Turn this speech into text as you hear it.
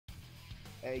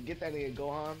Hey, get that nigga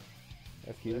Gohan.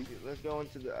 That's cute. Let's go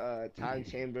into the time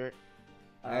chamber.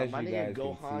 As My you nigga guys can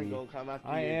Gohan see, gonna come after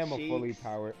I your am a fully cheeks.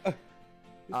 powered. This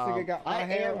nigga got my I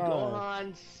hair am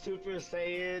on. Gohan Super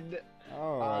Saiyan.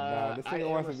 Oh nah, this nigga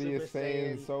wants to be a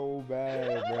Saiyan so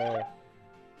bad, bro.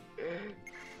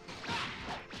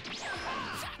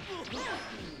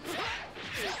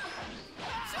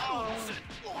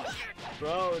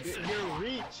 Bro, your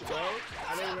reach, bro.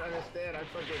 I don't even understand. I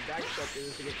fucking backstepped and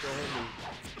this nigga still hit me.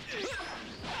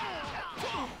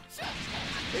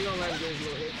 They gonna let him get his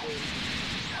little hit thing.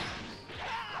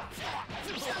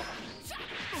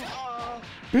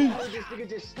 Oh, this nigga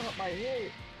just stopped my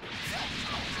hit.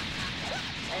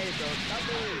 Hey, bro, stop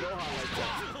doing Gohan like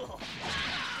that.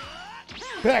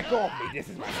 Back off me. This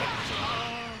is my second.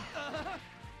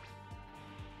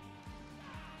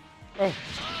 Oh.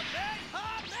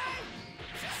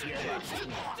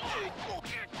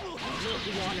 Look,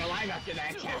 you go on the line after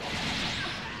that, kid.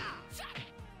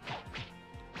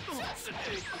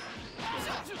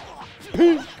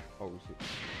 Oh shit.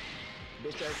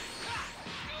 Bitch ass.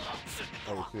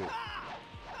 Oh shit.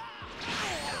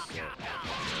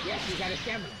 Yes, you got a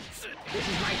stamina. This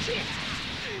is my chip.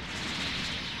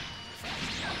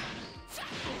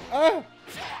 Ah!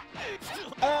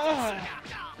 Ah!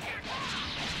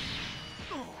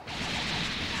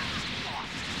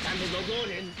 Time to go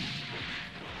golden.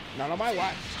 Not on my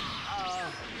watch.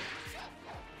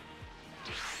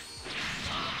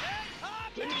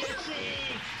 Give me a cheek.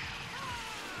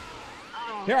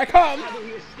 Here I come! How do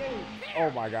we escape? Oh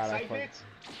my god, I Psych fucked. bitch.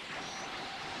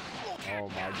 Oh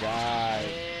my god.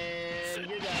 And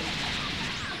you're done.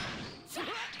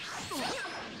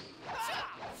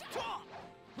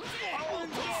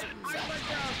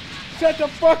 Shut the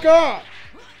fuck up!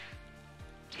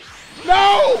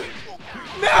 No!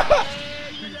 No!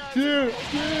 Dude,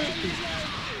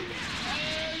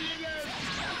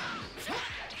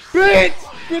 bitch!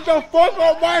 Get the fuck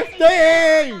off my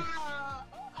stage!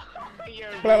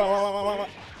 Blah, blah, blah, blah, blah.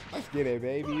 Let's get it,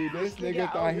 baby. This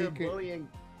nigga thought he could. Bullying.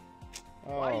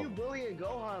 Oh. Why are you bullying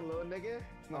Gohan, little nigga?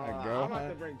 Not I'm Gohan. about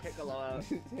to bring Piccolo out.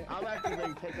 I'm about to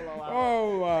bring Piccolo out.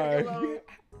 Oh my.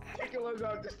 Piccolo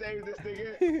going to save this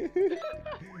nigga.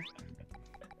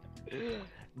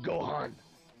 Gohan,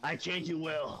 I change you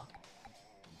will.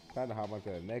 Time to hop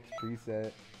onto the next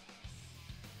preset.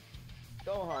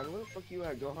 Gohan, where the fuck you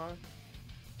at, Gohan?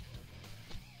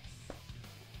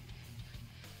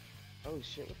 Oh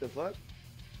shit, what the fuck?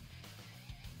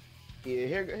 Yeah,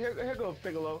 here goes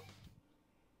Piccolo.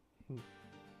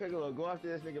 Piccolo, go after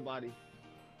this nigga body.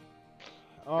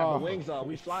 Got the wings on,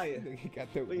 we flying.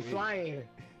 Got the We wings. flying.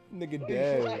 Nigga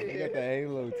dead. He got the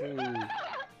halo too.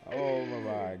 Oh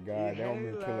my god, they want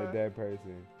me to kill a dead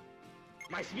person.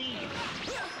 My speed!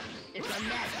 It's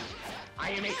unmatched!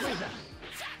 I am a Frieza!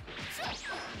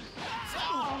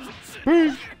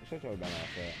 Peace! Shut your dumb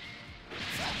ass up.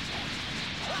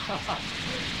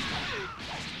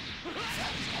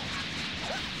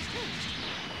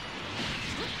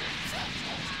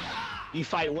 You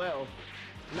fight well,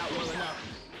 not well enough.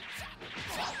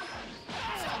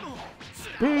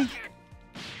 Peace!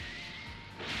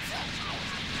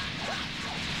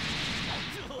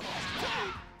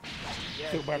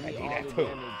 Yes, Super give me all Vegeta the 2.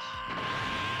 damage.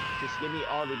 Just give me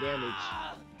all the damage.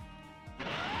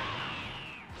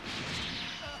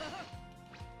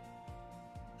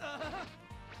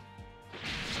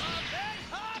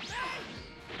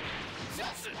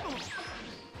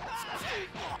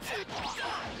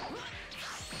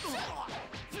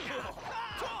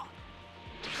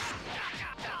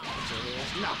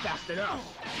 Not fast enough.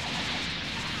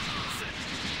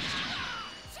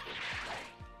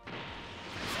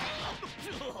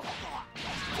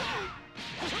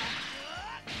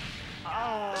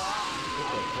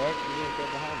 What? You didn't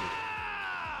get behind me.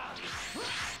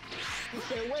 You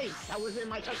said wait, that was in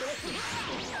my calculation.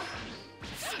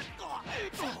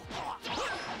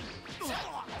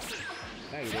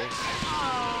 Now you did.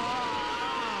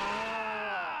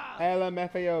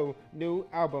 LMFAO, new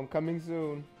album coming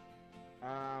soon.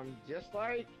 Just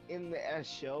like in the S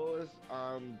shows,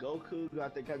 Goku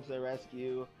got to come to the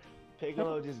rescue.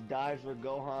 Piccolo just died for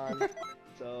Gohan.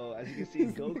 So as you can see,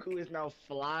 Goku is now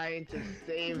flying to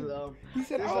save them. He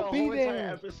said, This is I'll the be whole entire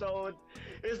there. episode.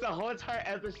 It's the whole entire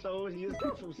episode. He just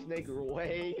came from Snake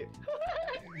way.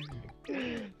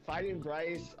 Fighting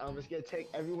Bryce. It's gonna take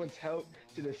everyone's help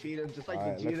to defeat him, just like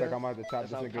Vegeta. Looks like I'm about to chop That's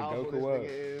this how nigga powerful this Goku up. nigga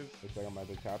is. Looks like I'm about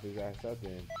to chop his ass up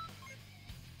then.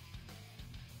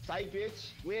 Psych, bitch.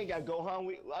 We ain't got Gohan.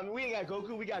 We ain't got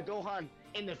Goku. We got Gohan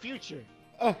in the future.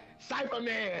 Uh.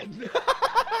 Cyberman.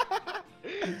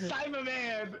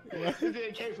 Cyberman! This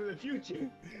nigga came from the future.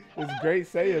 It's Great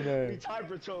Saiyan Man. We time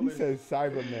patrollers. He says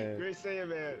Cyberman. Great Saiyan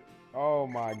Man. Oh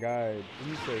my god.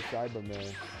 He says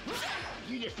Cyberman.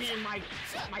 You defeated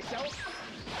myself?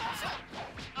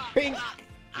 Pink!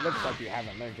 Looks like you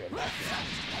haven't learned your lesson.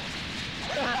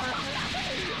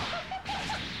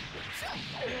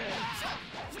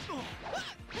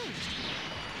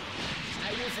 I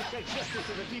need to take justice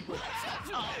to the people.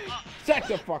 Shut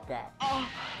the fuck up. My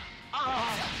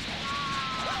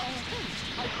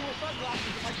cool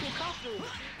sunglasses, my cool costume.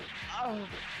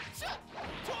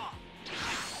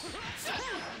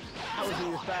 I was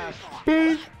doing this fast.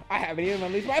 Pink! I haven't even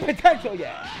unleashed my potential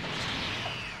yet.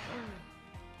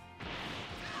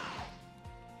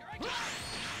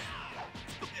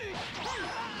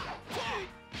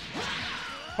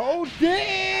 Hold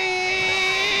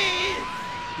it!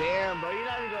 Damn, bro, you're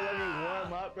not even gonna let me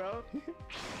warm up, bro.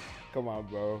 Come on,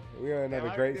 bro. We are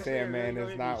another Great Saiyan Man.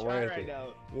 It's not worth it.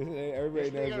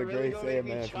 Everybody knows the Great Saiyan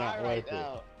Man. It's not worth it.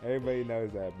 Everybody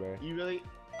knows that, bro. You really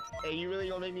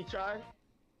gonna make me try?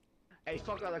 Hey,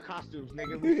 fuck all the costumes,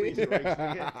 nigga. We freeze race,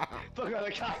 nigga. Fuck all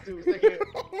the costumes, nigga.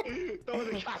 Throw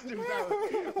the costumes out.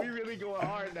 We really going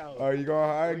hard now. Oh, you going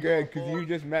hard? Good, because you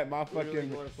just met my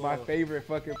fucking, my favorite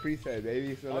fucking preset,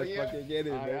 baby. So let's fucking get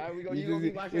it, man.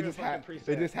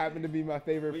 It just happened to be my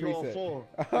favorite preset. We going full.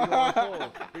 We going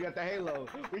full. We got the halo.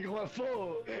 We going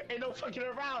full. Ain't no fucking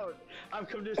around. I'm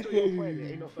coming to destroy your planet.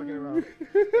 Ain't no fucking around.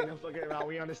 Ain't no fucking around.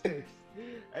 We on the sticks.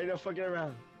 Ain't no fucking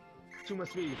around. Too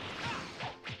much speed.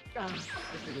 This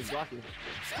nigga's blocking.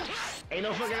 Ain't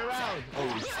no fucking around.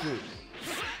 Oh shit.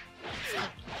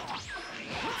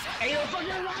 Ain't no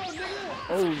fucking around,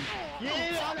 nigga. Oh.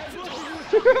 Yeah, all that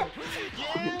bullshit.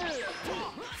 Yeah.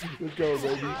 Let's go,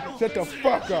 baby. Shut the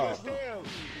fuck up. Damn.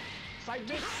 Psych,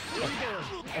 bitch. What you doing?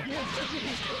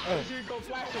 Yeah, you go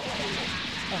flash away.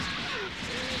 Oh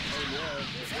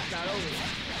yeah. It's not over.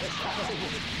 It's not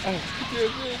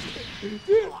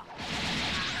over.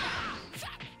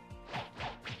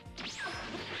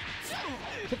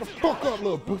 Shut the fuck up,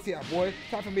 little pussy out, boy.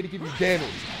 Time for me to give you damage.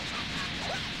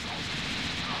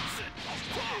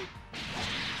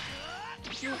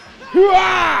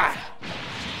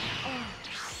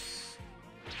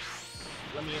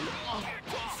 Let me in.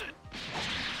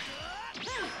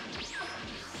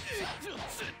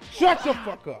 Shut the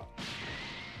fuck up.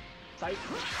 Tight.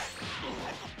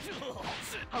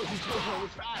 How's he so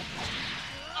fast?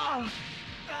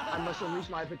 I must unleash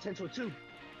my potential too.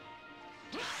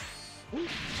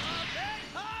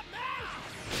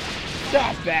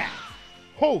 Stop that!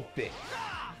 Hold it!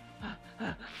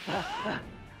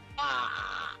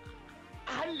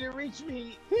 How did it reach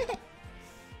me?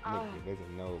 Nigga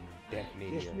doesn't know death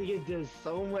media. This nigga does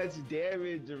so much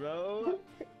damage, bro.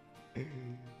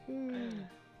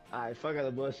 Alright, fuck out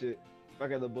the bullshit.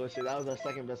 Fuck out the bullshit. That was our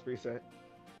second best preset.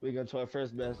 We going to our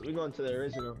first best. We going to the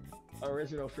original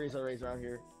Frieza race around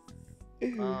here.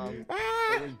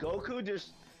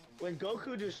 When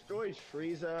Goku destroyed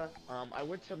Frieza, I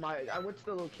went to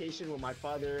the location where my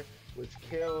father was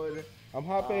killed. I'm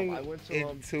hopping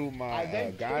into my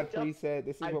God preset.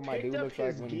 This is what my dude looks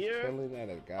like when he's chilling at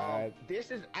a God. This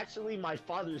is actually my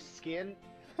father's skin.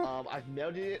 I've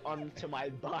melted it onto my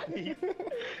body,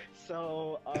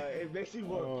 so it makes me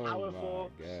more powerful.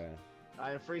 Oh my God.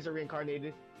 I am Frieza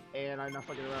reincarnated, and I'm not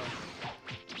fucking around.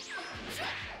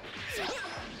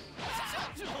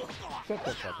 Shut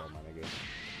the fuck up, my nigga.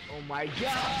 Oh my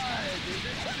God! This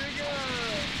nigga!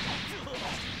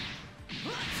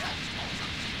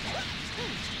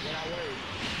 When I wait.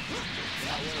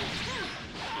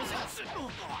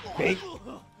 Big.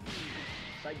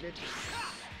 Psych, bitch.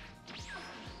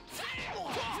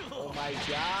 Oh my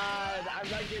God! I'm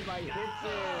not getting my hits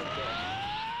in.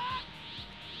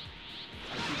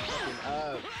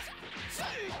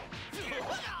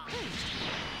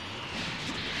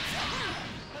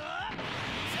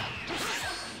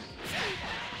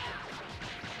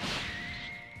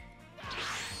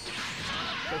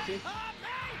 I keep fucking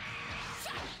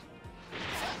up.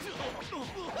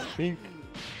 Pink.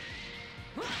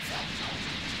 Look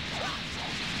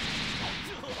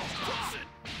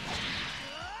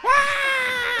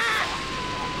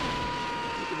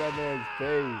at that man's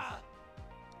face.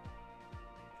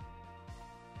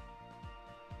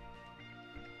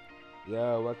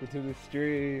 Yo, welcome to the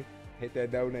stream. Hit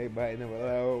that donate button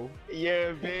below.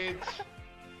 Yeah, bitch.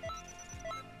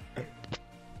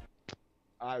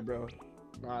 Alright, bro.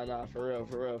 Nah, for real. Oh,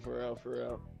 for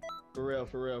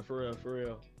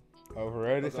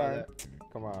real this time?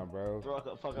 Come on, bro. You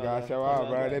gotta show out,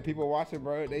 bro. There people watching,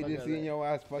 bro. They just seeing your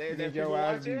ass fucking your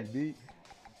ass beat.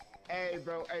 Hey,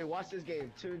 bro. Hey, watch this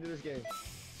game. Tune into this game.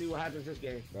 See what happens this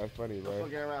game. That's funny, No bro.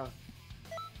 fucking around.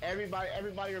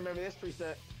 Everybody remember this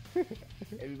preset.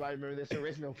 Everybody remember this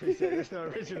original preset. It's the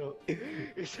original.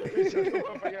 It's the original.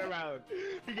 No fucking around.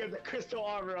 You get the crystal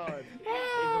armor on. Ain't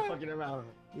no fucking around.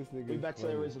 This nigga. We back to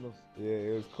the originals. Yeah,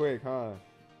 it was quick, huh?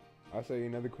 I'll show you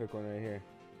another quick one right here.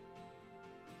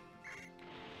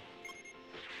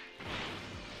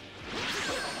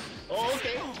 Oh,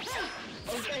 okay.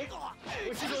 Okay.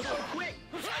 What you doing so quick?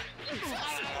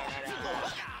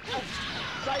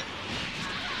 Psych.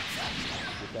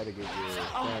 Just gotta get your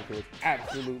strength to its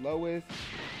absolute lowest.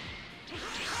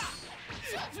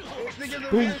 This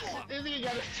nigga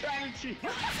got a strategy.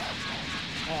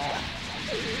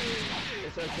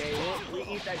 It's okay. We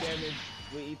eat that damage.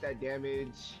 We eat that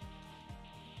damage.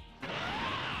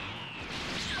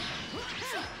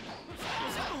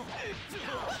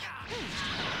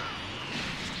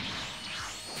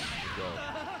 Go.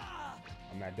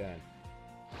 I'm not done.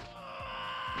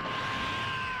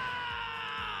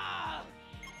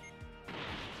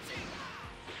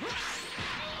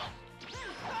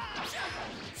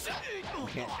 You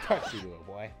can't touch you, little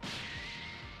boy.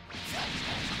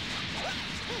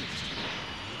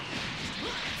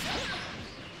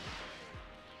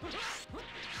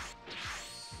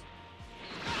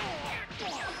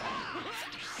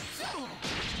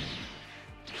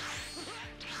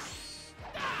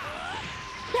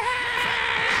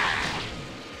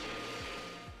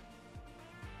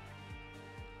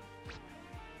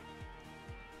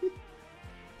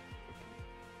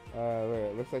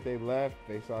 Look, looks like they left.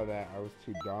 They saw that I was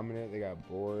too dominant. They got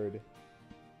bored.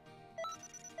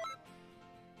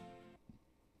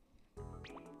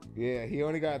 Yeah, he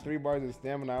only got 3 bars of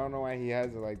stamina. I don't know why he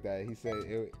has it like that. He said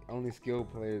only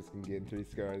skilled players can get 3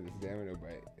 bars of stamina,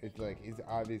 but it's like he's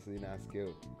obviously not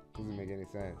skilled. Doesn't make any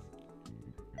sense.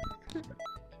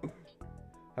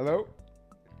 Hello?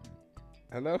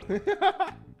 Hello?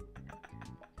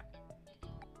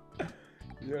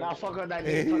 Nah, fuck on that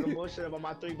nigga talking bullshit about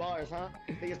my 3 bars, huh?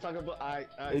 Niggas talking about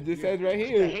it just says right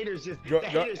here. The haters just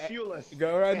haters fuel us.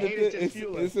 Go around the haters just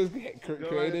fuel us. This is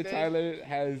creator Tyler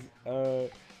has low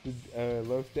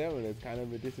stamina. It's kind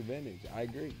of a disadvantage. I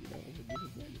agree. You know, it's a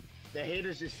disadvantage. The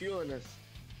haters just fueling us.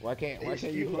 Why can't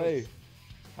you play?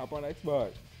 Hop on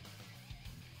Xbox.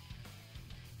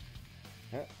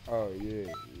 Huh? Oh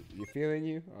yeah, you feeling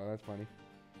you? Oh, that's funny.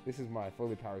 This is my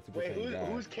fully powered Super Saiyan guy.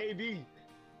 Who's KB?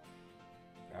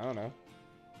 I don't know.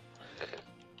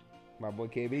 My boy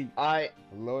KB. Alright.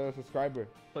 Loyal subscriber.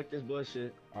 Fuck this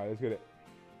bullshit. Alright, let's get it.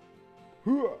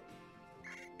 Hooah!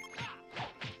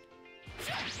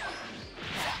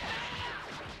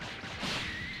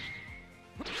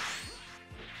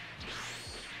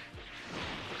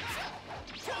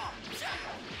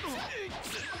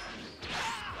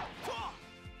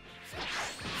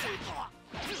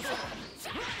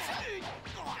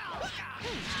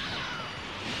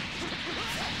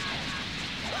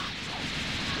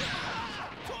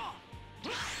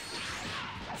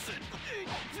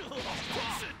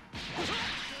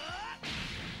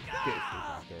 This is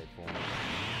my third form.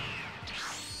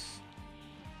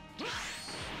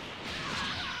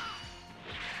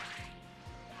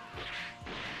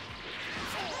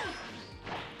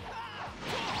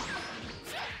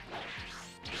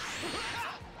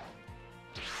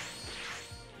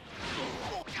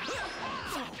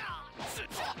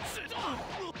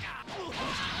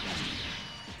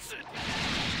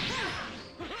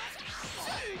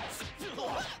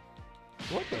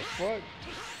 What the fuck?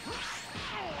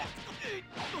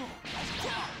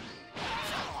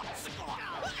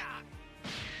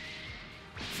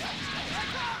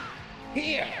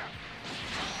 Here!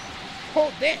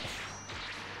 Hold this!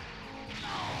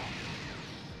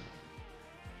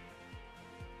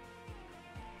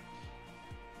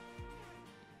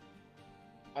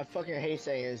 I fucking hate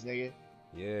saying this, nigga.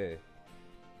 Yeah.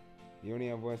 You only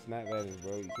have 1 snap battles,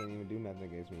 bro. You can't even do nothing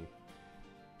against me.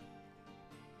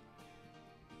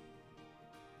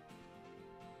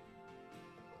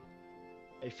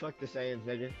 Hey, fuck the Saiyans,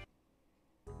 nigga.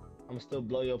 I'ma still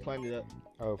blow your planet up.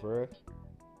 Oh, for real?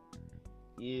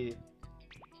 Yeah.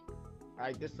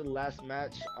 Alright, this is the last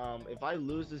match. If I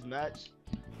lose this match,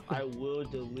 I will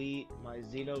delete my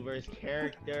Xenoverse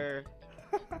character.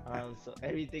 So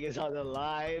everything is on the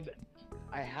line.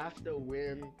 I have to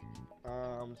win.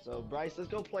 So Bryce, let's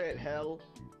go play at Hell.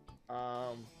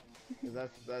 Cause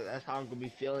that's how I'm gonna be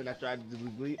feeling after I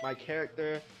delete my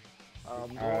character.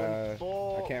 Going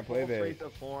full, I can't play that. Phase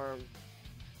of form.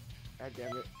 God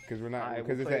damn it. Because we're not. We'll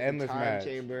Because it's play an endless time match.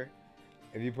 chamber.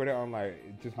 If you put it on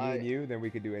like just me and you, then we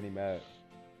could do any match.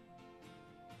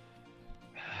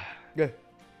 Good.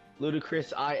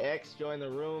 Ludacris IX join the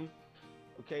room.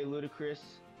 Okay, Ludacris.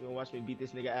 You wanna watch me beat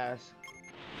this nigga ass?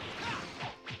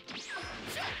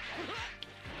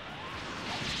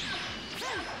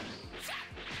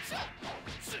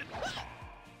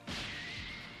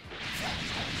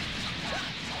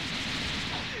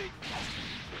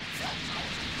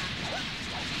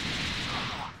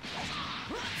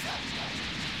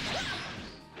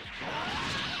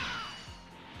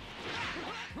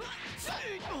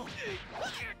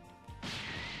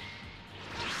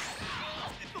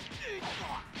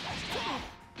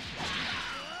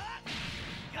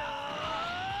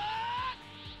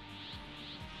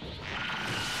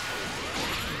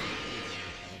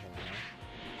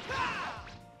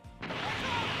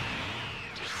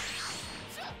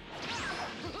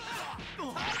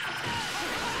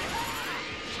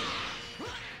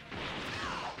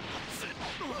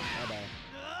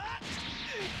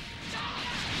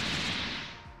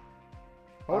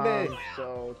 Hold it.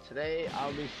 So today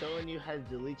I'll be showing you how to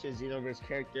delete your Xenoverse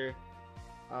character.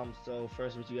 So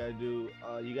first what you gotta do,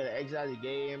 you gotta exit out of the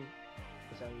game,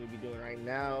 which I'm gonna be doing right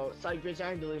now. Psych bitch,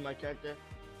 I ain't deleting my character.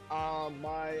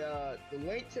 The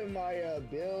link to my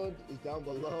build is down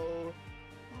below.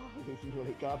 If you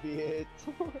wanna copy it.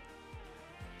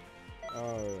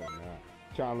 Oh no.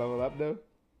 Trying to level up though?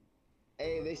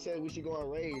 Hey, they said we should go on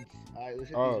raids. Alright, let's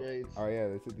hit these raids. Oh yeah,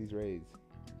 let's hit these raids.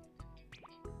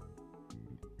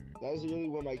 That's really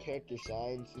what my character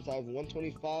shines. Since I have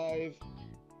 125,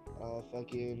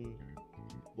 fucking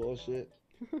bullshit.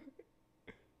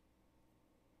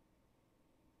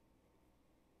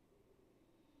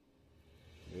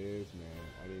 Yes, man.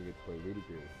 I didn't get to play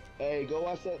Ludicrous. Hey, go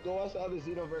watch the other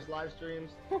Xenoverse live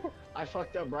streams. I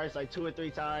fucked up Bryce like 2 or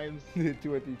 3 times.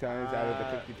 2 or 3 times out of the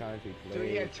 50 times we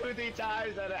played. Yeah, 2 or 3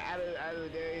 times out of the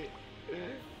day.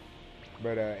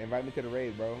 But invite me to the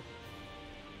raid, bro.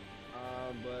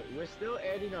 But we're still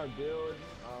adding our build.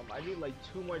 I need like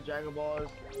 2 more Dragon Balls.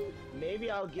 Maybe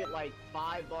I'll get like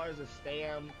 5 bars of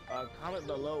stam. Comment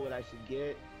below what I should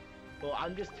get. Well,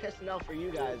 I'm just testing out for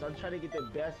you guys. I'm trying to get the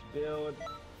best build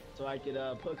so I could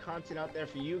put content out there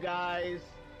for you guys.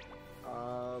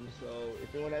 So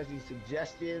if anyone has any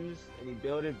suggestions, any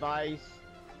build advice,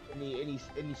 any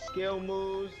skill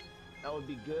moves, that would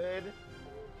be good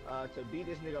to beat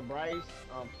this nigga Bryce.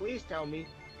 Please tell me.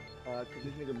 Cause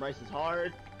this nigga Bryce is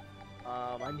hard.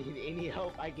 I need any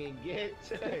help I can get.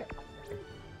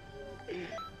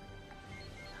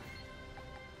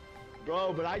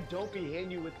 Bro, but I don't be hitting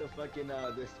you with the fucking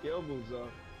the skill moves though.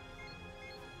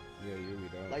 Yeah, you really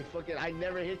don't. Like fucking, I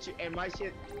never hit you, and my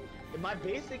shit, and my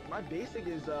basic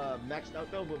is maxed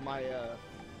out though, but my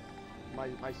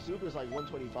super is like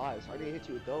 125, so I didn't hit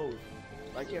you with those.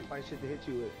 I can't find shit to hit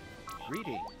you with.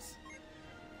 Greetings.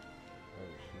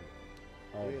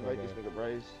 Alright, Let me invite this nigga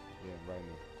Bryce. Yeah, invite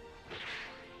me.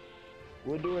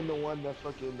 We're doing the one that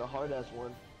fucking the hard ass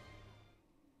one.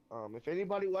 If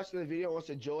anybody watching the video wants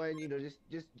to join, you know,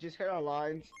 just hit our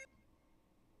lines.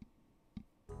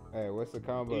 Hey, what's the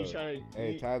combo?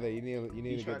 Hey, Tyler, you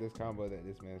need to get this combo that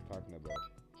this man's talking about.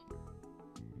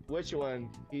 Which one?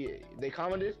 They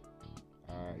commented?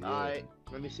 Yeah. Alright,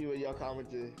 let me see what y'all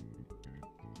commented.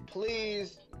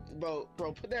 Please, bro,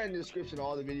 put that in the description of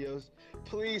all the videos.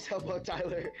 Please help out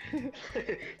Tyler.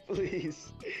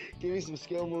 Please. Give me some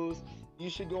skill moves. You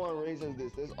should go on raids as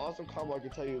this. There's awesome combo I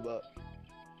can tell you about.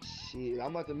 Shit,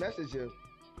 I'm about to message him.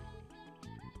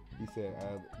 He said,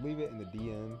 leave it in the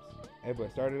DMs. Hey,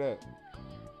 but start it up.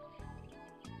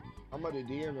 I'm about to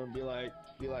DM him and be like,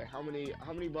 how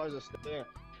many bars of stam?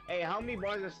 Hey, how many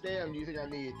bars of stam do you think I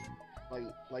need?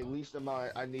 Like least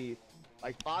amount I need.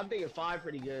 Like 5, I'm thinking 5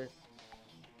 pretty good.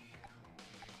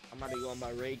 I'm about to go on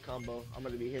my raid combo. I'm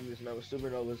gonna be hitting this man with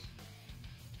supernovas.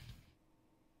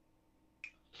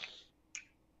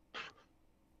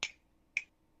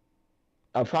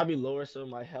 I'll probably lower some of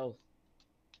my health.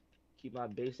 Keep my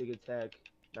basic attack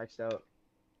maxed out.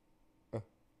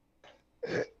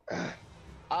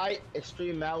 Alright,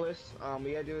 Extreme Malice.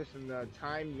 We gotta do this in the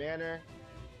timed manner.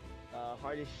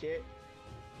 Hard as shit.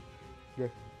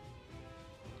 Good.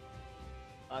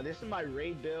 This is my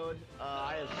raid build.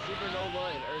 I have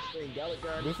Supernova and Earthspring Gallic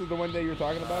Gun. This is the one that you're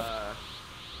talking about?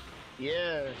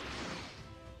 Yeah.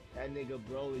 That nigga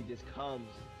Broly just comes.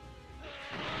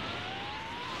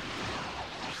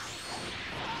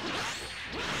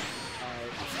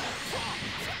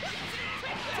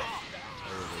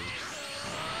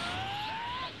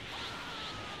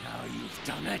 Now you've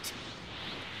done it.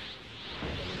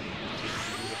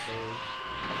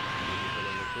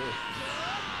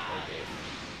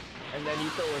 And then you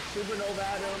throw a supernova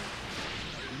at him.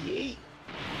 Yeet!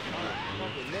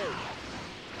 Fucking miss.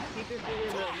 Keep this nigga in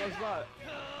the one spot.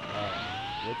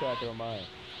 Alright, we'll try to throw mine.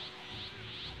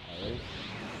 Alright.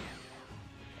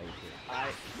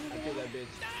 I feel that bitch.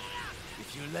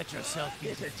 If you let yourself be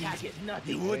This attack defeated, is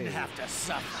nothing. you wouldn't have to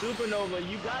suffer. Supernova,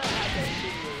 you gotta have that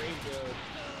shit in your range build.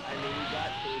 I mean, you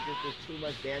got to. It just does too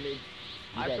much damage.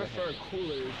 I prefer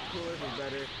coolers. Coolers is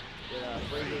better. Yeah,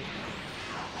 phrases.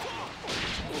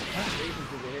 Phrases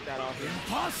doesn't hit that often.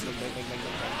 Impossible.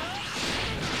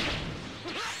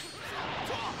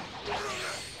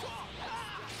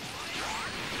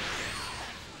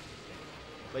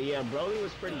 But yeah, Broly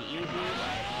was pretty easy.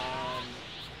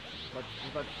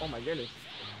 But oh my goodness,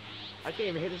 I can't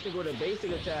even hit this thing with a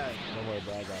basic attack. Don't worry,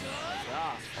 bro. I got it.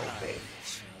 Ah,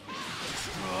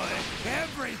 Destroy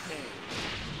everything.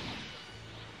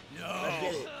 No. let's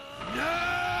get it. No.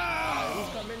 Who's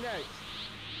coming next?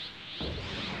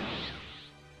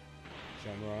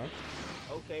 Shenron.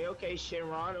 Okay,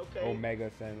 Shenron, okay.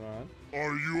 Omega Shenron.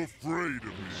 Are you afraid of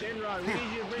me? Shenron, we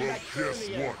need you to bring Well, back Krillin guess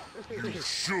again. what? You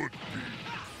should be.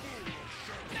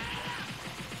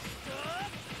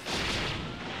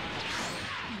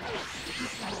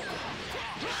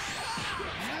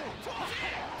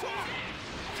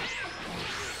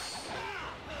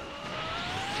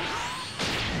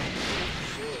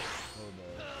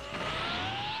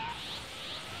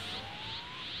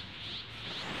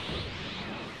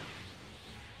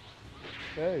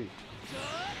 Hey.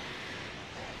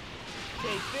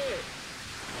 Take this.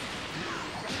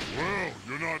 Well,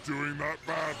 you're not doing that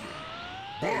badly.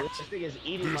 Hey, But this thing is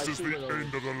eating my this is the supernova.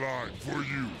 end of the line for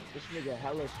you. This nigga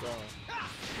hella strong.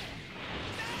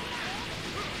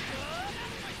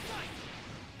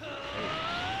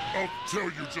 I'll tell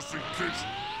you just in case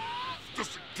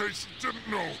you didn't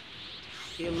know.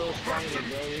 He a little That stronger,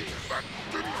 bro.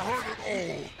 didn't hurt at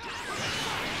all.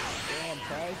 Damn,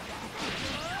 Ty.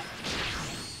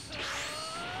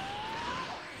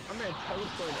 I'm in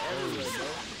telephone everywhere, bro.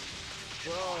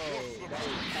 Bro, that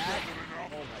was cat.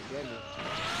 Oh my goodness.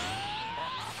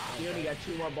 He only got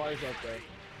 2 more bars left there.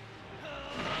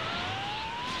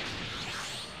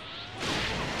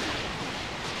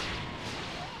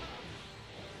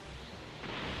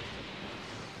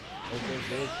 Okay,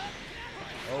 bitch.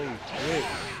 Oh, shit.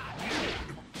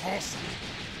 Impossible.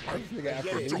 This nigga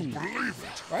after it. Don't me. believe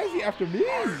it. Why is he after me?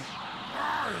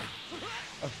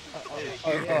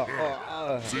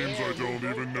 Seems I don't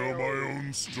even know my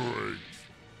own strength.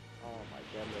 Oh my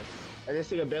goodness. And this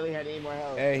nigga barely had any more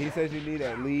health. Hey, he says you need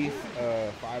at least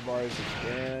 5 bars to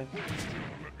stand.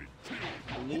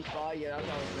 At least 5, yeah, that's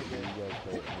what I was thinking.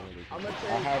 I'm gonna I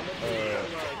take have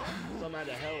some out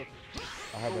of health.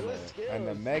 I have But what a skills?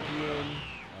 Namekian.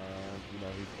 You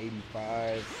know, he's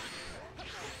 85.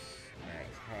 Max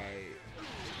height.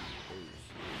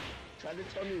 Try to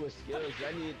tell me what skills.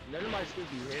 I need none of my skills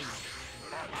be hidden.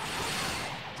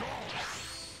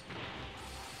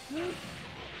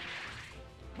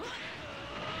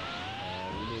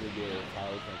 We need to get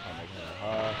power from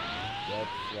Kamehameha.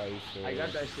 Depth slicer. I got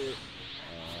that shit.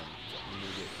 We need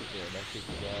to get super electric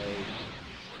strike.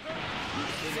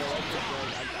 Nigga,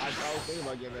 I was thinking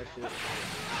about getting that shit.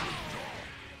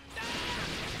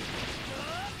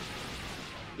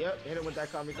 Yep, hit him with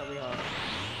that Kami hard.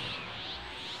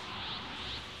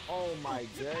 Oh my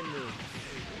goodness.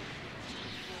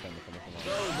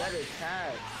 Bro, that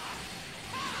attack.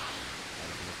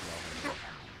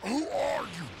 Who are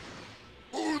you?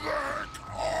 Who the heck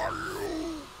are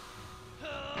you?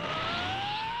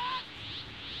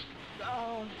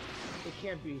 Oh, it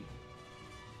can't be.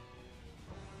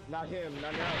 Not him,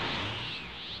 not now.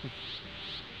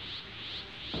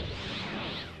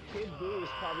 Kid Buu is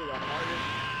probably the hardest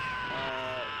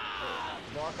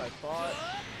boss I fought.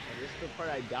 And this is the part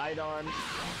I died on. My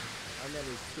man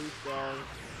is too strong.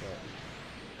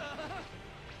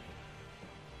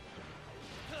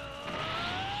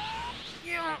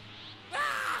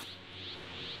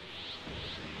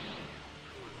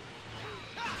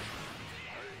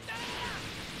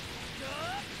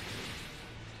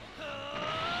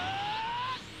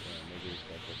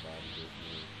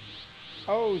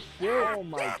 Oh shit! Oh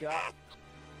my god.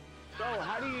 Bro,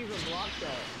 how do you even block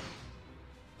that?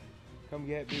 Come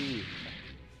get me.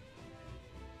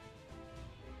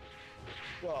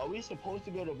 Bro, are we supposed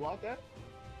to be able to block that?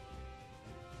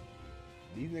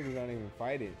 These niggas don't even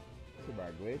fight it. It's about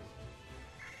a glitch.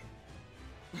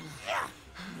 Oh,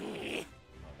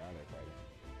 now they're fighting.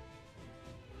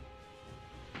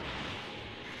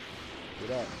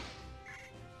 Get up.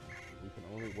 We can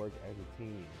only work as a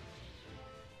team.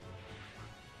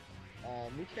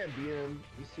 We can't beat him.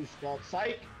 He's too strong.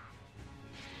 Psych!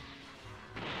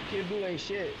 Kid Buu ain't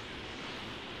shit.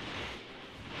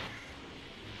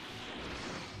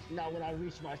 Not when I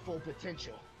reach my full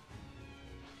potential.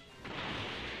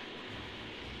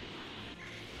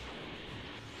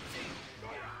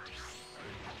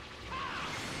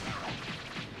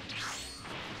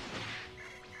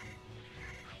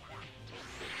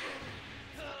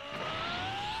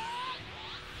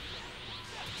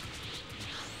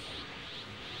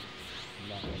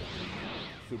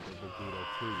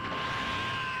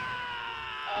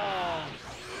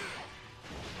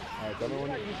 Tell me You're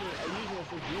when not you, using, are you using it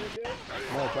for gear there?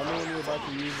 no, tell me when you're about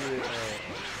to use it.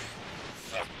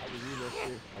 I can use that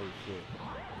shit. Oh shit.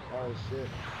 Oh shit.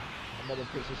 I'm about to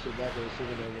pitch this shit back with a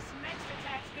supernova. This next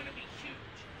attack's gonna be huge.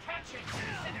 Catch it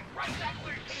and send it right back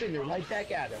where it came Send it right back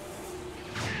at him.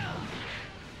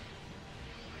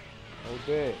 Hold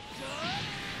it.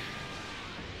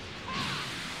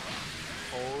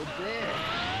 Hold it.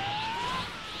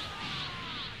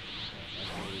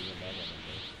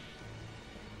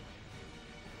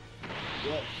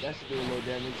 Yep, that should do a little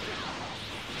damage.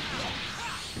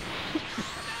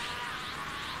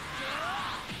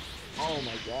 Oh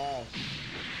my gosh.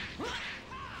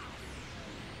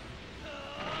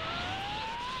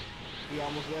 He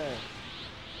almost there.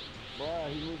 Bruh,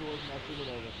 he moved away from my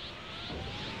supernova.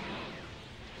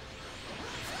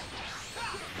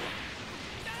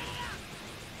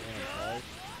 Damn, guys.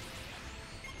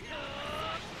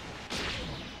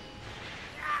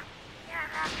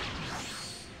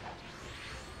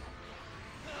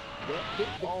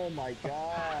 Oh my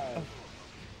god.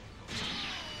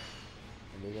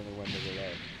 And there's only one nigga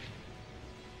left.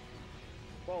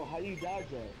 Bro, how you dodge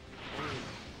that?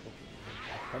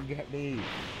 Come get me.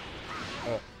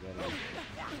 Oh, yeah, no.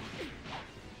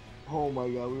 Oh my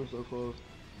god, we were so close.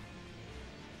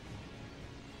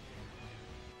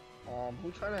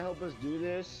 Who trying to help us do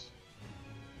this?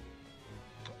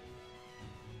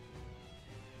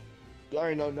 You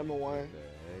already know, number one.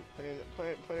 Put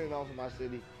it off of my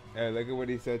city. Hey, look at what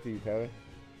he said to you, Tyler.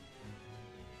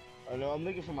 I know, I'm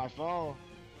looking for my phone.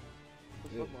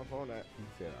 Where's the fuck my phone at? He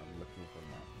said, I'm looking for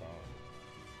my phone.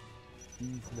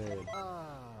 He's mad.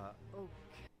 Okay.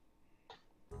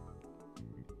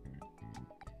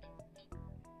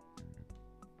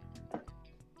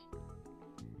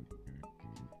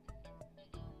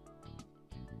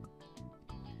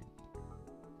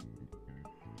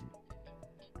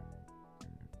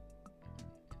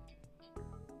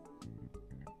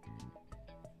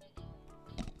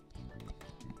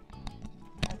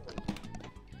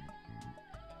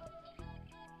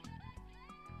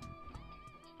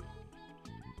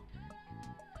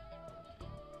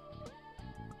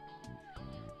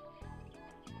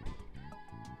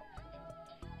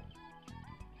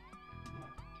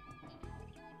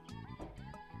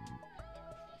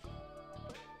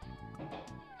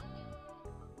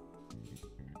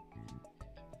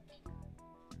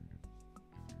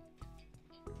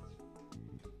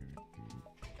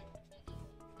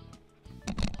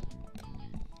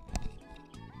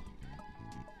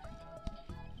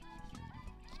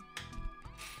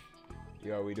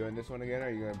 Yo, are we doing this one again, or are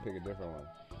you gonna pick a different one?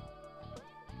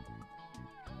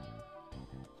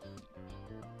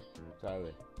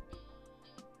 Tyler.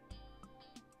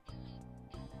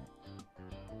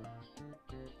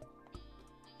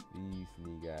 These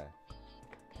nigga.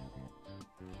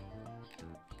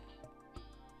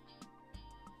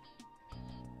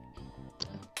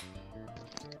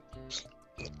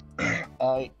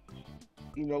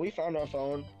 You know, we found our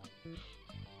phone.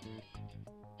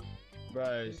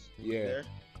 Bryce, you Yeah. there?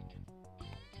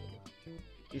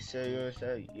 You said you're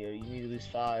saying, yeah, you need at least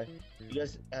 5. You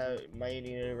guys might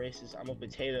need to races. I'm a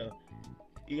potato.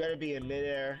 You gotta be in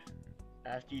midair.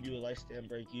 After you do a light stand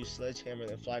break, use sledgehammer,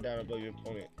 then fly down above your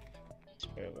opponent.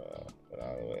 Spare bomb.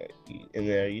 Out of the way. In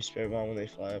there, you spare bomb when they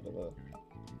fly below.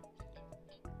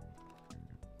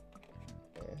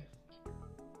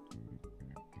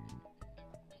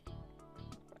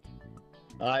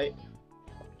 Alright.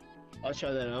 I'll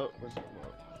try that out. What's up,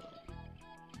 Mark?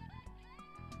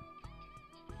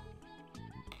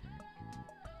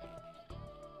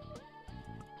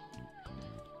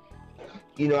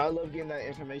 You know, I love getting that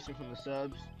information from the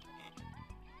subs.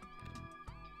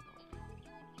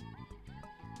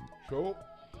 Sure.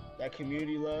 That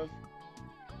community love.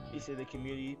 He said the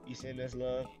community, you saying that's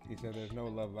love. He said there's no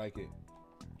love like it.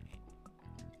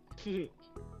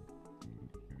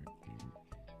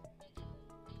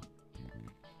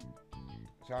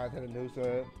 Shout out to the new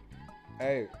sub.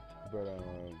 Hey, but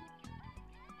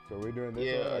so we're doing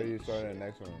this one, or are you starting the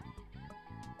next one?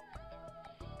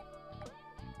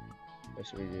 What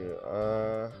should we do?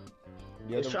 The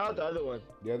Let's other, try out the other one.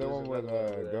 the other There's one with another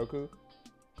one over there. Goku.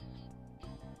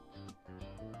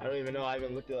 I don't even know. I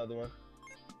haven't looked at the other one.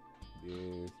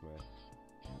 Yes, man.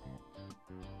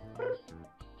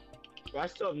 Well, I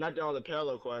still have not done all the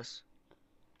parallel quests.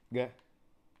 Yeah.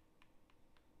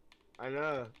 I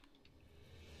know.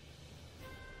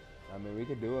 I mean, we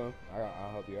could do them.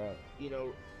 I'll help you out. You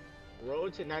know,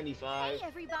 road to 95. Hey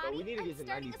everybody, But we need to I'm get to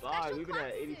starting a 95. special We've been at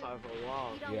club 85 for a soon.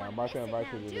 while. You don't Yeah, want I'm about to miss it invite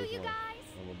now, you to do this you one. guys?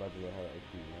 I'm about to get hella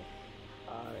XP, man.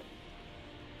 Alright.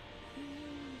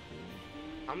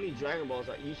 How many Dragon Balls?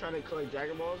 Are you trying to collect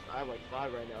Dragon Balls? I have like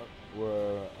 5 right now.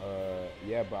 Well,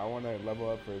 yeah, but I want to level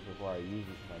up first before I use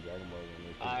my Dragon Balls.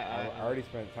 I already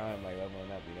spent time like leveling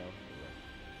up, you know.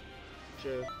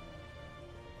 True.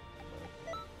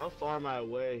 How far am I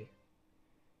away?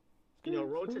 You know,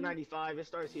 road to 95. It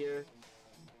starts here.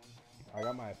 I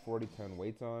got my 40-ton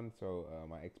weights on, so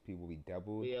my XP will be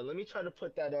doubled. Yeah, let me try to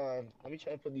put that on. Let me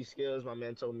try to put these skills my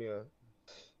man told me on.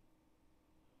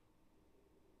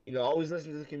 You know, always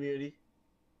listen to the community.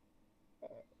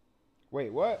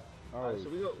 Wait, what? Oh, Alright, so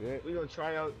we're gonna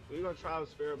try out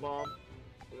Spirit Bomb.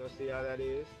 We're gonna see how that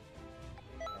is.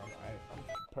 I'm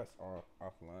pressed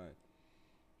offline.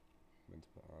 Meant to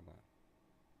put online.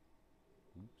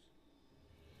 Oops.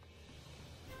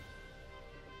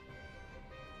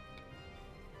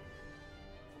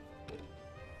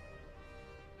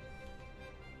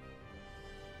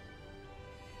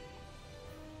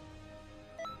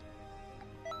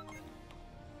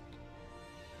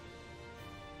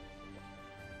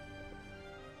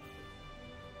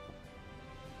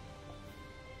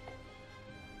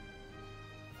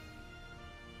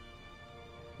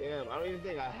 Damn, I don't even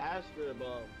think I have Spirit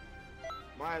Bomb.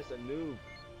 Mine's a noob.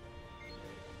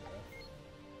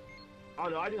 Oh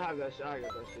no, I do have that shit. I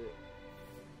got that shit.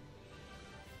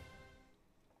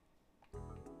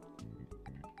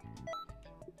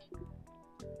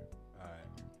 Alright.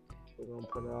 We're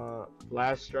gonna put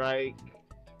Blast Strike.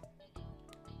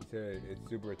 He said it's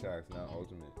super attacks, not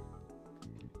ultimate.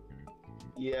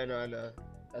 Yeah, I know.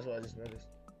 That's what I just noticed.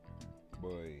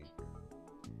 Boy.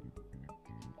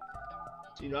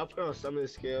 So, you know, I put on some of the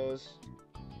skills.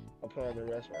 I'll put on the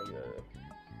rest right here.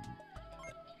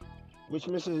 Which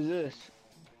mission is this?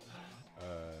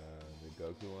 The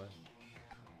Goku one.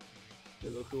 The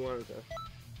Goku one, okay.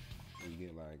 You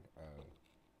get like a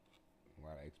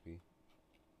lot of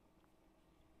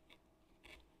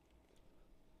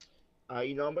XP.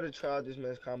 You know, I'm gonna try out this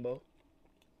man's combo.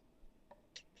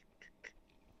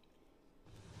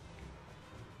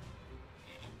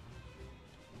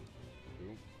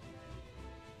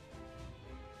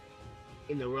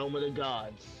 In the realm of the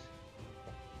gods.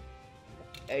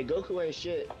 Hey, Goku ain't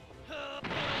shit.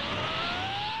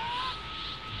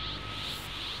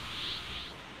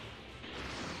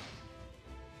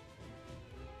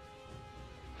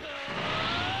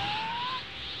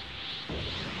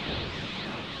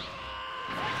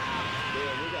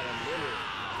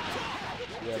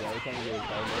 Yeah, every time you get a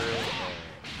timer,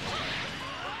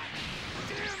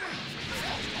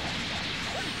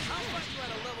 I'll fight you at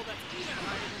a level that's even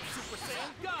higher than Super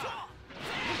Saiyan God!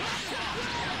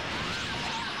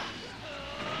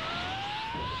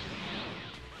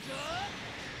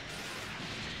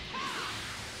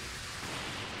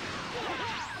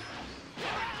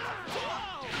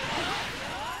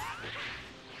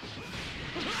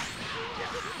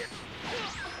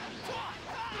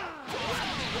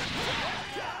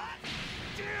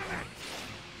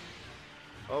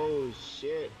 Oh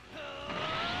shit.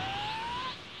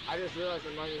 I just realized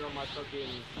I'm not even on my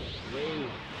fucking wave.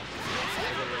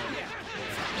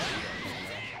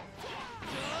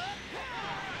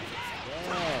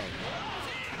 damn.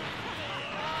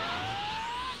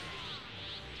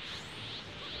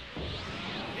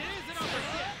 It is an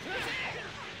overhit!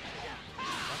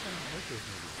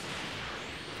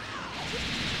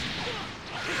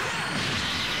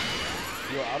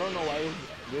 Yo, I don't know why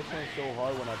this one's so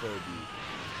hard when I play with these.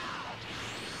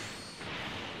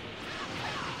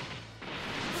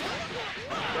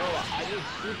 Yo, I just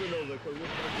supernova because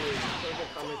this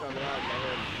fucking coming out my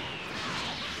head.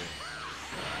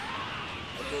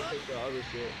 I go take the other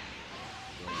shit.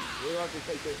 We're gonna have to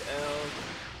take this L.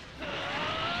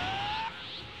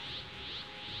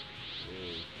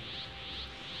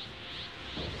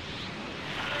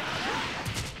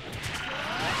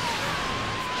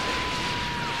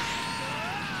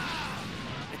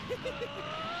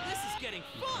 This is getting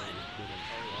fun!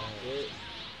 Shit.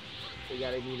 We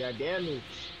gotta do that damage.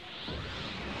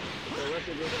 The rest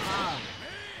of this time.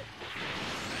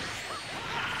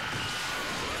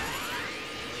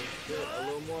 Shit, a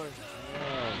little more.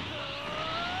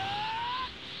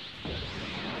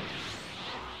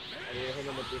 I need to hit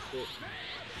him with this shit.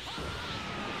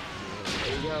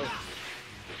 There you go.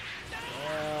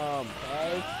 Damn,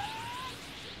 guys.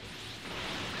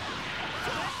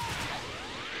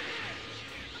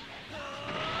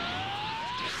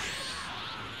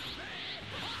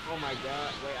 Oh my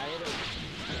god, wait, I hit him.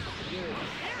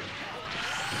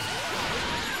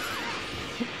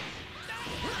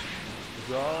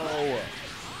 Go.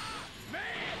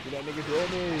 Did that nigga hit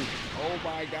me? Oh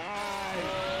my god.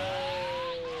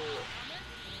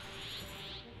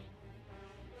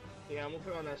 Yeah, I'm gonna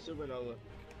put on that supernova.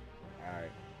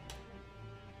 Alright.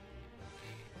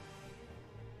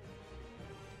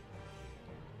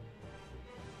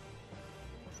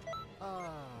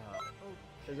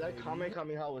 Cause that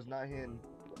Kamehameha was not him.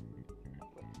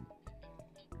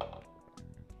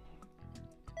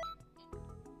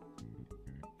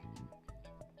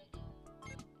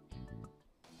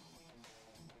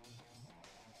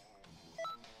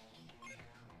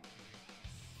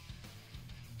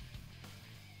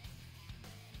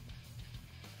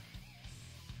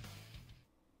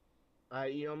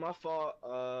 Alright, you know, my fault.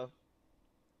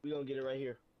 We gonna get it right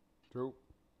here. True.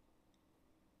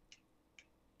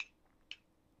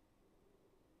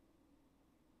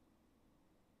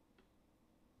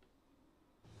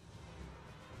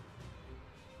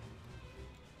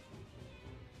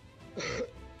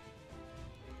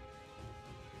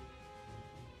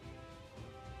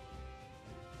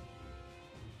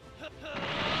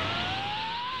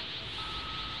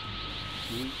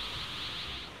 Sweet.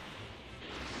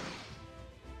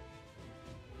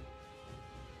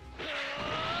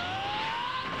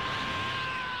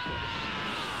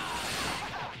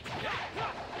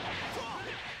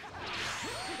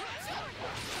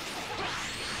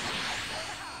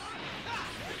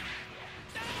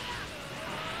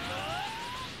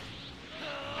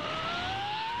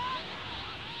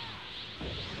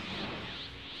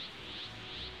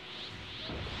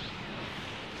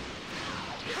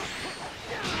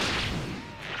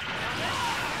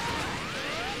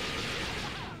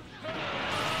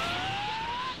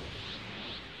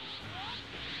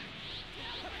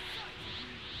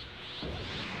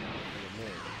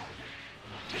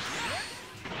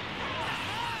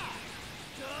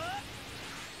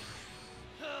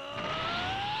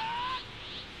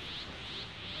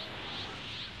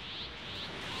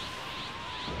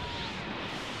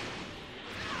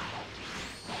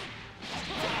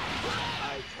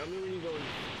 Alright, tell me when you go. Like,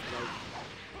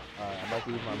 Alright, I'm about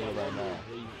to use my move right now.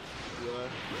 you are.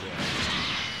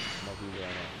 I'm about to use it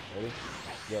right now. Ready?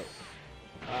 Go.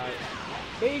 Alright.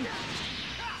 Bing!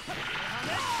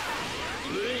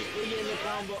 We getting the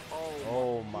combo.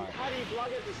 Oh my. How do you block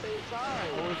at the same time?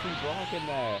 How is he blocking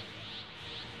that?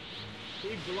 He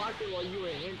blocked it while you were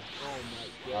hit. Oh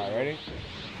my god. Alright, ready?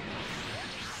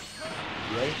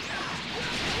 You ready?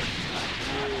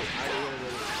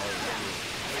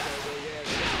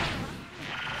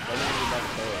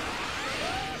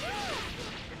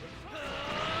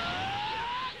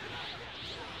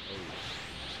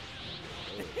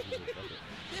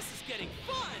 This is getting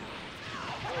fun.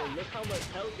 Oh, look how much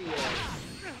health he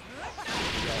has.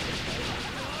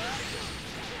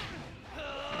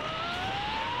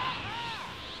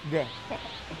 Yeah.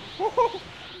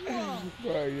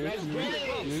 Bro, this That's is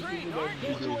big. about to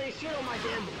Get be you big. ain't shit on my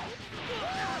damn.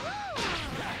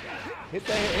 Hit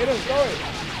that, hit him, throw it.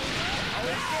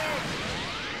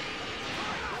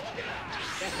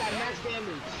 That's that max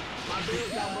damage. My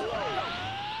bill's down below.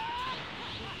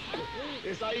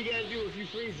 It's all you gotta do if you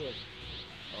freeze him.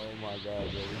 Oh my god,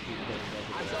 bro. This is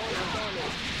I'm throwing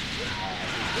it.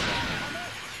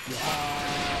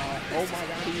 Oh my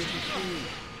god, he used the speed.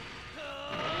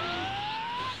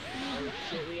 Oh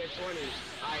shit, we at 20.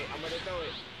 Alright, I'm gonna throw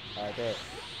it. Alright, throw it.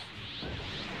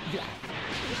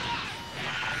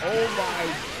 Oh my.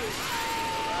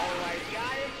 Oh my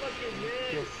god, it fucking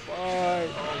The missed. fuck.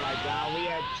 Oh my god, we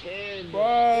had 10. Fuck.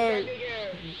 That nigga.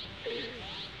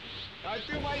 I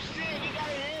threw my shit, he got a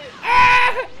hit.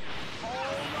 Ah! Oh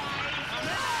my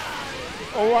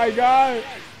god. Oh my god.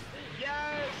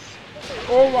 Yes.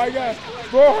 Oh my god.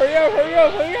 Bro, hurry up, hurry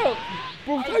up, hurry up.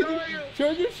 Bro,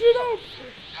 turn your shit up.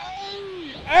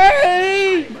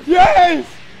 Hey! Yes!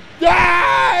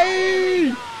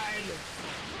 Yay!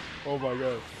 Oh my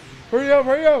god. Hurry up,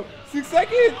 hurry up. 6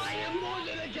 seconds. I am more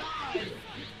than a god.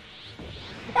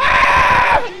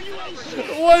 Ah!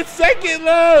 1 second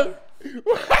left.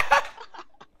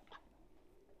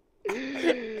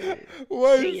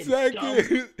 1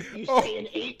 second. You Oh. saying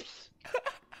apes?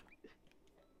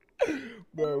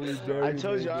 Bro, we barely I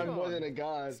told made you it. I'm more than a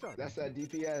god. That's that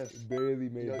DPS. Barely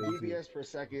made Yo, that shit. DPS per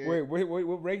second. Wait,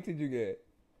 what rank did you get?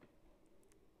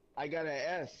 I got an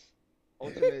S.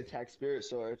 Ultimate attack spirit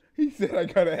sword. He said I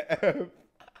got an F.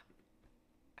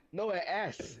 No, an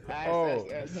S. Oh,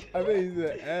 S. I mean he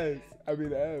said S. I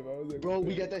mean F. I was like, Bro,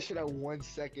 we got that shit at 1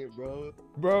 second, bro.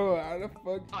 Bro, how the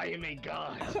fuck? I am a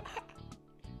god.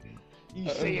 You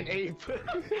say an ape.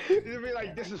 You'd be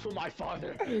like, this is for my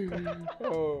father.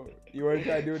 Oh, you want to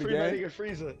try to do it Free my again? nigga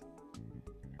Frieza.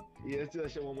 Yeah, let's do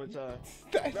that shit one more time.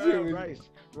 That No, shit no, was-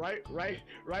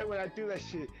 right when I do that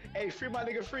shit. Hey, free my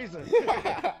nigga Frieza.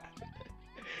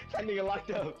 That nigga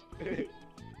locked up.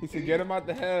 He said, get him out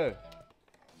the hell.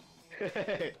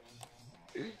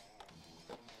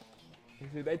 He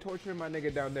said, they torturing my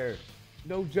nigga down there.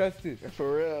 No justice.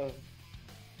 For real.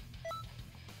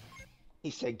 He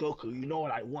said, Goku, you know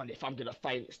what I want if I'm gonna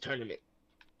fight in this tournament.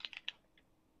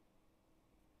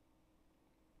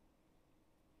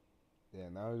 Yeah,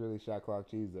 that was really shot clock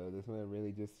cheese though. This one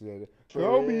really just said, For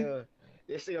throw me. real.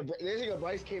 This nigga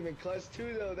Bryce came in clutch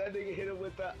too though. That nigga hit him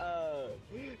with the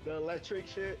electric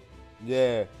shit.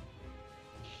 Yeah.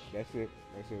 That shit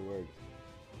works.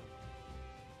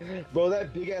 Bro,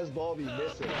 that big ass ball be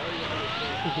missing. I don't even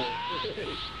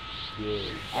understand. Yeah.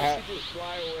 That shit just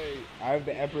fly away. I have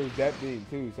the Emperor's Death Beam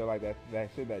too, so like that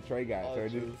shit that Trey got, Oh, so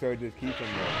it just keeps him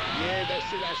there. Yeah, that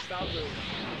shit that stopped him.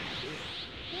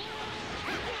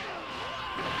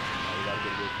 Oh, we gotta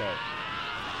get a good cut.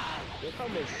 Look how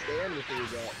much stand this thing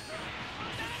got.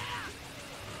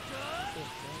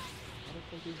 How the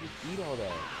fuck did you eat all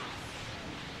that?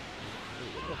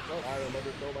 What the fuck? I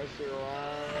remember throw my shit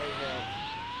right now.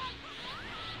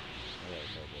 Alright,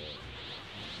 so bad.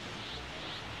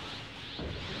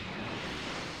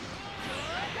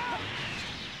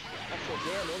 That's so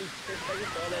damn, only 6 seconds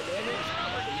for all that damage?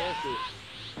 That's a mess.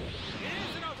 It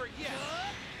isn't over yet.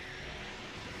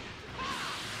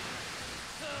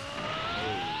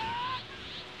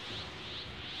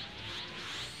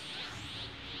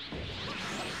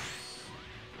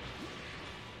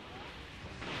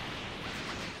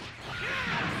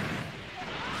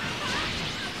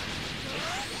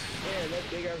 Man, that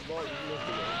big ass ball just missed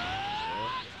it.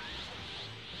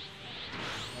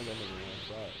 I got nigga one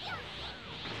shot.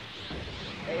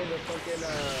 Hey, the fucking,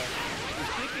 the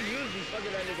CPUs be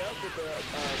fucking that nigga up with the,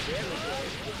 damage,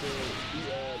 right? With the,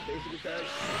 basic attack.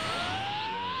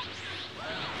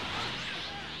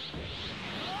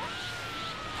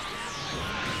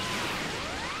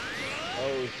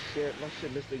 Oh shit, my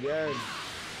shit missed again.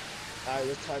 Alright,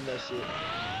 let's time that shit.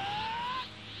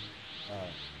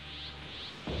 Alright.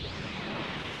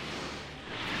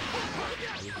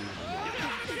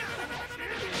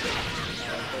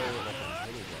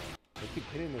 They keep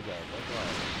hitting his ass, that's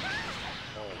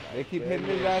why. They keep hitting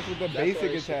his ass with the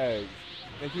basic attacks.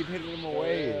 They keep hitting him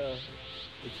away. Yeah.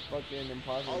 It's fucking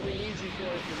impossible. All we need you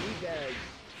for is the knee bags.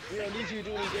 We don't need you to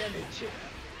do any damage.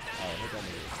 Alright, hit that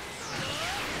nigga.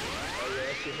 Oh yeah,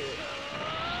 that shit hit.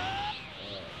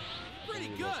 Pretty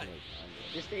good.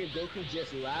 This nigga Goku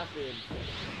just laughing.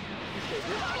 He said,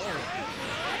 this fun.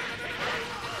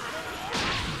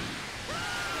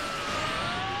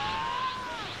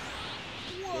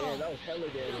 Whoa. Yeah, that was hella You're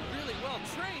damage. really well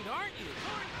trained, aren't you?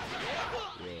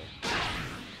 Yeah.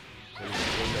 Wait.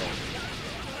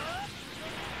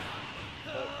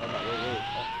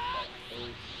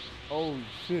 Oh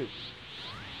shit.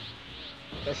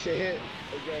 That shit hit.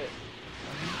 Okay.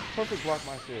 Perfect block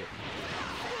my shit.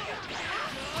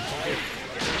 I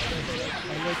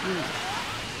like you.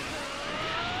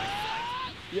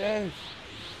 Yes.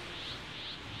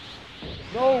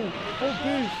 No.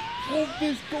 Hold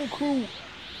this, Goku.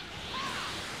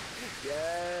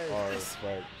 Yes. Oh,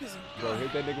 respect. Bro,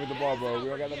 hit that nigga with the ball, bro. We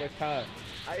don't got that much time.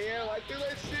 I threw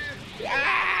that shit.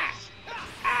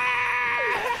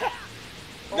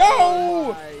 No!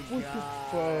 Oh my What God. the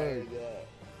fuck?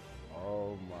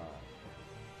 Oh my.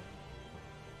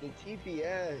 The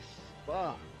TPS.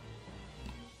 Fuck.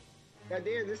 God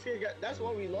damn, this here got, that's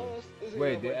why we lost. This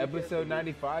Wait, did episode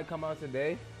 95 come out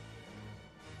today?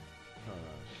 Hold on.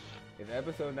 If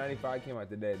episode 95 came out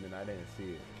today, then I didn't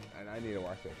see it. And I need to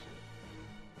watch that shit.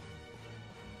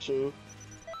 True.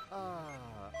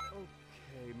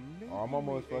 Okay, maybe Oh, I'm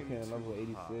almost we aim fucking too level high.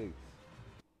 86.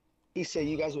 He said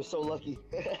you guys were so lucky.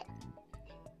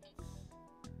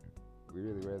 We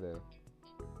really were though.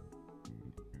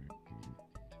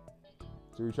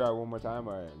 Should we try it one more time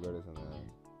or go to something else?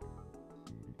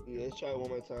 Yeah, let's try it one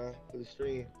more time for the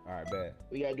stream. Alright, bet.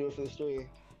 We gotta do it for the stream.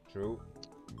 True.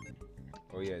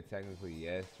 Oh yeah, technically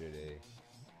yesterday.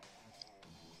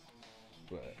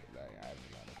 But like I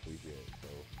haven't got to sleep yet, so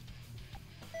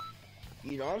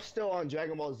You know, I'm still on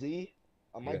Dragon Ball Z.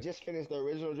 I might Yeah. just finish the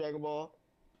original Dragon Ball,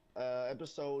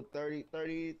 episode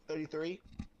 33.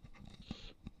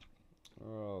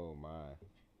 oh my.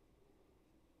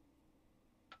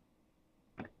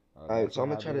 Oh, Alright, that's so I'm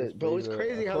what gonna try to. happens, Bro, it's Frieza.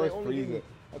 crazy Of how they course only give Frieza. me.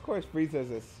 Of course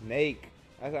Frieza's a snake.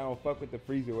 That's why I don't fuck with the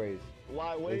Frieza ways.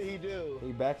 Why? What did he do?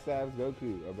 He backstabs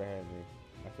Goku, apparently.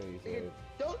 That's what he Nigga,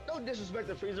 said. don't disrespect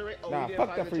the freezer rate. Oh, Nah, he didn't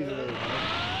fuck the find Frieza ways, man.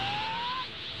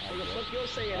 Nigga, fuck your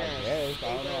saying I ass. guess. I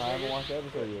don't Ain't know. that I haven't nigga? watched the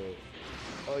episode yet.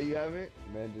 Oh, you haven't?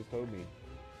 Man just told me.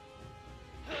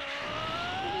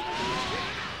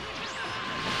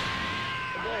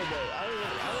 Bro, I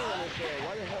don't understand.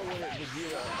 Why the hell would it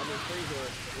Vegeta, Freezer,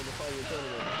 in the final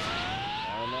tournament?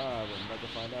 I don't know. I'm about to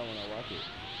find out when I watch it.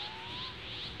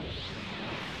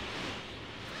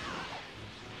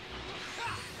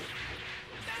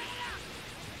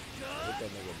 Get that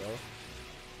nigga, bro.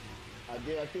 I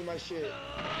did. I threw my shit.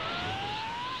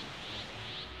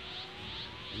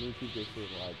 I need to keep this shit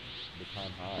like the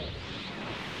time high.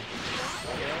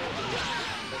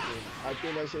 I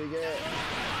threw my shit again.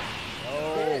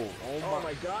 Oh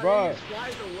my god, bro. he just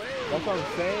flies away. That's what I'm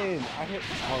saying.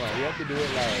 Hold on, you have to do it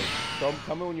like,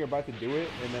 tell me when you're about to do it,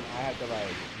 and then I have to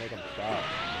like make him stop.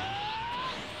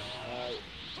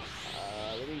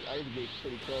 I need to get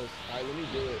pretty close. Alright, let me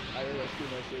do it. I didn't shoot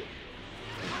my shit.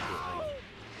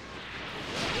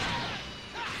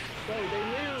 Bro, they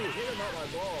literally hit him out my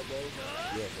ball, bro.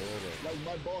 Yeah, for real. Like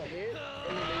my ball hit,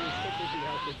 and then they just technically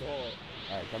out the ball.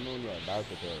 Alright, tell me when you're about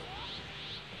to throw it.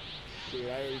 Shit, I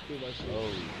already threw my shit.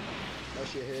 Oh. My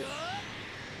shit hit.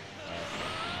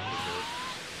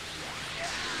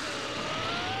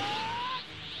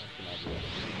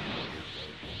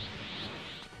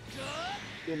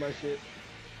 Threw my shit.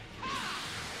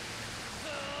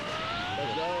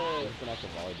 Let's go.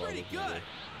 Pretty good.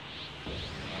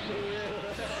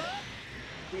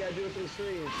 We gotta do it for the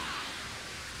stream.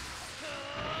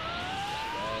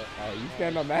 Alright, you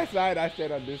stand on that side, I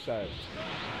stand on this side.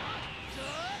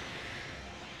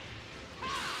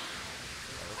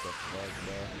 What the fuck,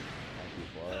 bro? Not too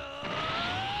far.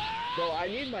 Bro, I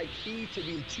need my key to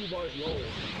be 2 bars lower.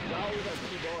 I always have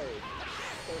 2 bars.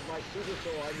 So my super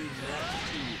soul, I need max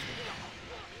key.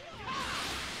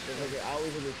 Cause like I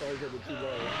always have the charge of the 2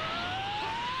 bars.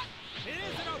 It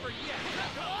isn't over yet.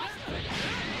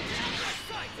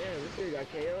 Damn, this nigga got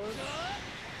KO'd.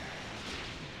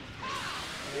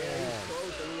 Yeah, he's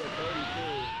close and he at 32.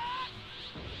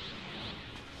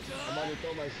 I'm about to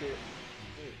throw my shit.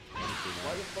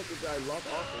 Why the fuck did I lock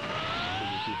off him?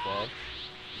 Is it too far?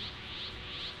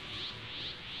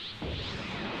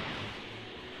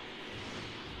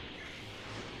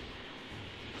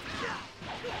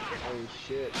 Oh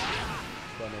shit.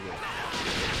 That nigga.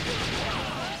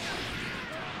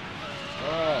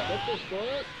 What's the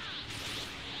score?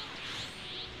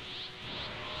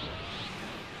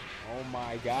 Oh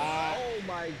my god. Oh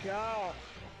my god.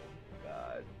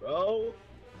 God, bro.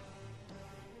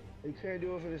 You can't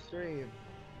do it for the stream.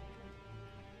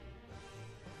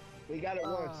 We got it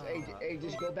once. Hey,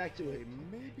 just go back to it.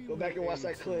 Go back and watch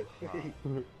that clip.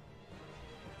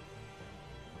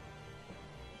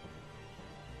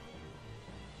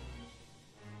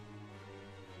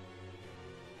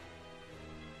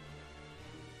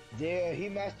 Damn, he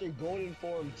mastered Golden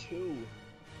Form 2.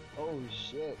 Oh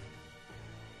shit.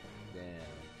 Damn.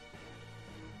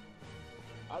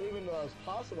 I didn't even know that was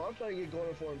possible. I'm trying to get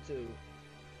Golden Form 2.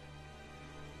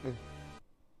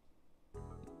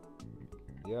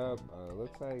 Yup,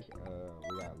 looks like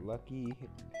we got lucky.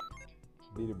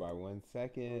 Beat it by 1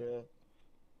 second. Yeah.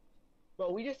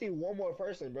 Bro, we just need one more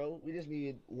person, bro. We just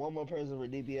need one more person for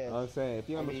DPS. I'm saying, if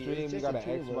you're on the stream, you got an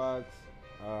Xbox,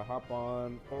 hop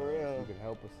on. For real. You can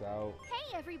help us out.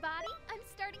 Hey everybody, I'm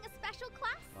starting a special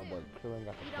class Oh, soon. but Krillin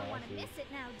got the You don't want to classes. miss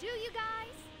it now, do you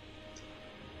guys?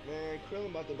 Man, Krillin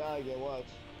about to die again,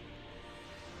 watch.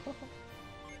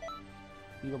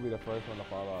 He gonna be the first one to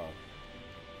fall off.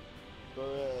 For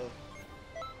real.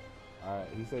 Alright,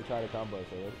 he said try the combo,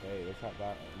 so let's hop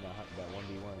that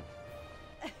 1v1. You know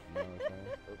what I'm saying?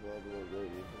 That's what I'm doing,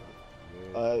 great.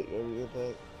 This, Alright, let me get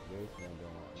that. this one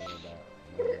doing none of that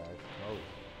smoke.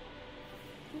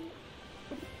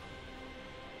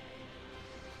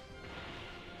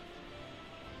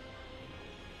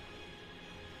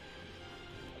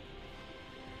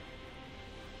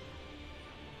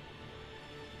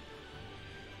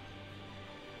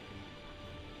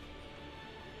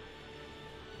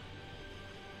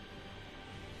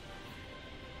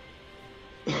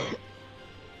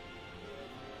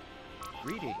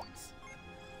 Greetings.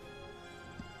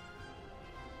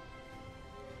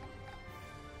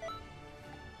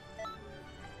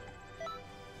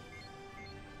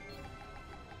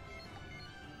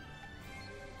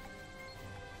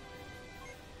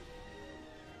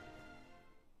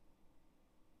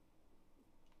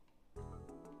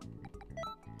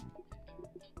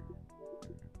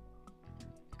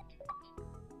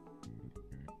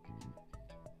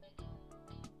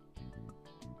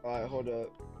 Alright, hold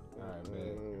up. Alright,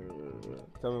 man.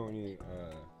 Tell me when you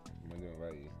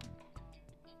invite you.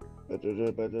 You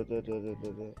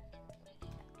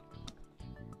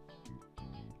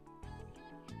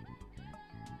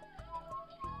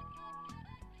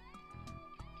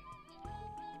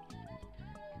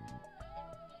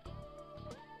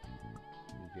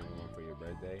getting one for your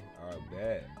birthday? Oh, I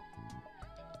bet.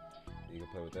 You can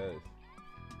play with us.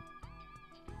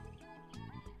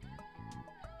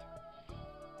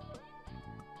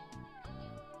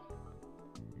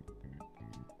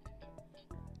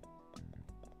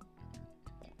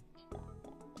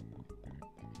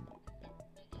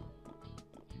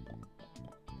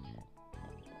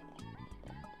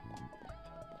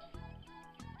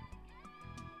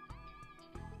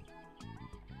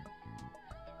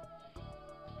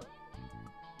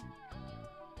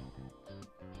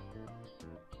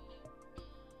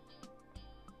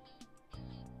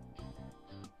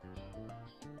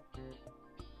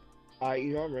 Alright,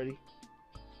 you know I'm ready.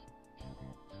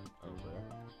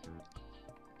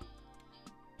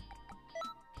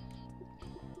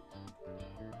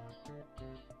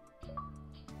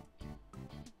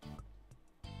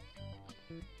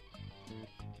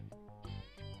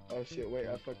 Oh shit, wait,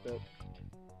 I fucked up.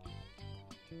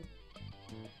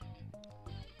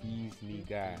 Ease me,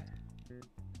 guy.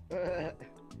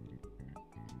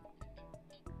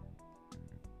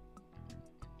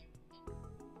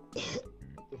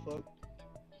 The fuck?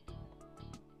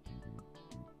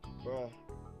 Bruh,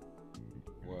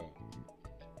 What?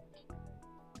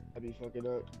 I be fucking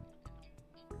up.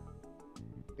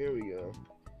 Here we go.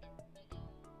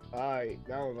 Alright,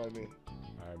 now it's on me.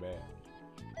 Alright, bad.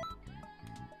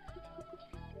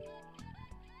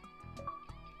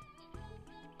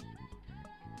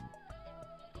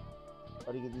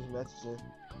 How do you get these messages?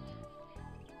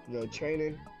 You know,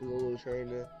 training. There's a little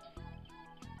training.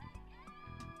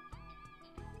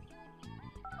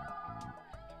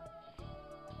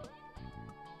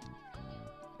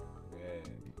 Bad.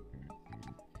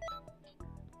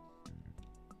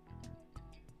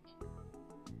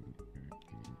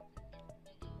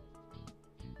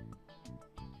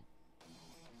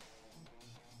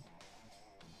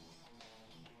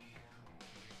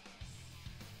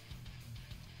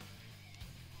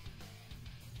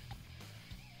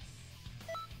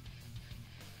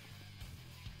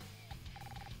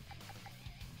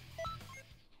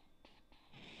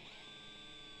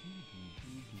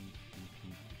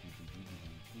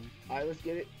 Alright, let's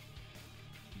get it.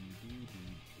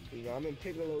 You know, I'm in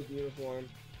Piccolo's uniform.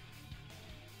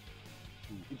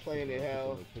 You playing in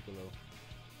hell. Piccolo.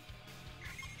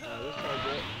 Alright, let's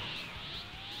try it.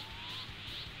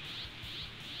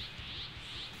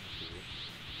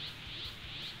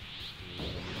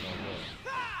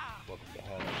 Welcome to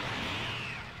hell.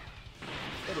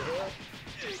 What the hell?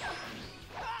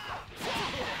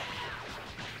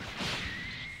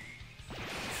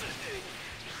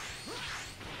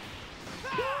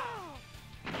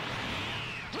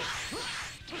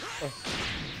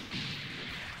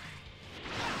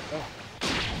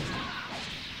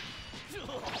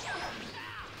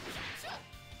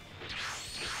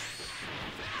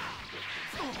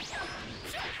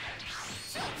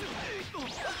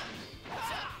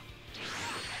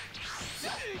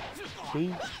 See?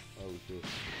 Oh shit.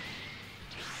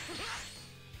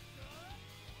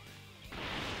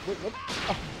 What?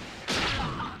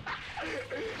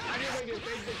 I didn't like to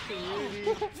thank the community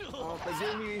for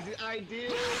giving me these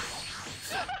ideas.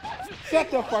 Shut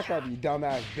the fuck up, you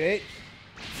dumbass bitch.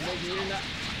 Nigga, you're not.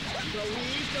 Bro, we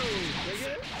eat those,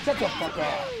 nigga. Shut the fuck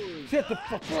up. Shut the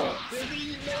fuck up. Nigga,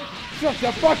 you know. Shut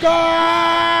the fuck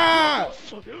up!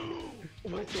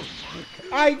 What the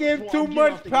fuck? I give Bro, too I'm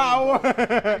much getting power. off the game,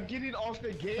 bro. I'm getting off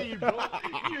the game, bro.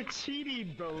 You're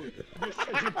cheating, bro. You're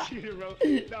such a cheater, bro.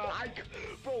 Nah,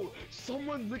 bro,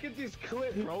 someone look at this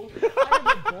clip, bro. I have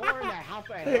a bar and a half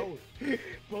a health.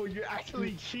 Bro, you're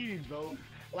actually cheating, bro.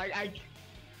 Like,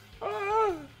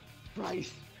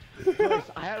 Bryce,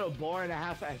 I had a bar and a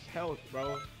half as health,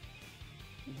 bro.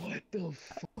 What the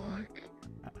fuck?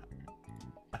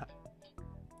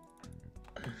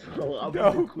 Bro, I'm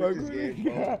Don't gonna fuck quit with this the game,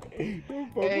 bro. guy.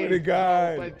 Don't fuck Hey, with the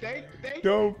guy. But thank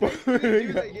Don't thanks fuck to with the the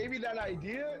dude guy. that gave me that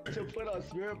idea to put on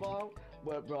Spirit Bomb.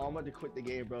 But bro, I'm about to quit the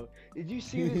game, bro. Did you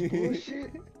see this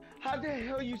bullshit? How the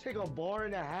hell you take a bar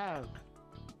and a half?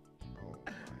 Oh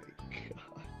my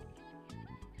god.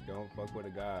 Don't fuck with a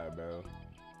guy, bro.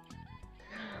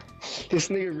 This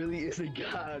nigga really is a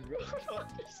god, bro. I don't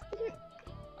understand.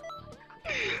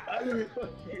 I don't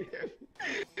fucking.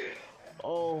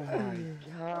 Oh my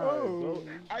god, bro.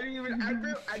 I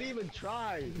didn't even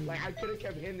try. Like, I could have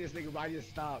kept hitting this nigga, but I just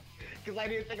stopped. Cause I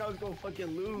didn't think I was gonna fucking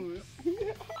lose.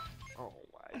 Oh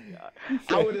my god.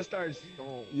 I would have started.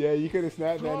 Oh. Yeah, you could have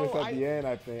snapped Bro, at the end,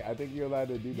 I think. I think you're allowed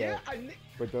to do Yeah, that. I.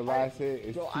 But the last hit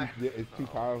is bro, it's too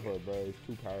powerful, bro. It's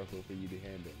too powerful for you to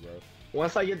handle, bro.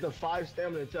 Once I get the 5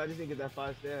 stamina too, I just didn't get that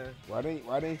 5 stamina. Why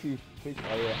didn't you fix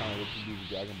all your how what you do with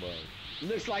Dragon Ball?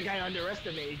 Looks like I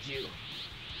underestimated you.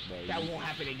 Bro, That you, won't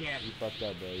happen again. you fucked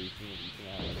up, bro. You shouldn't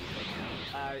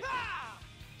have it.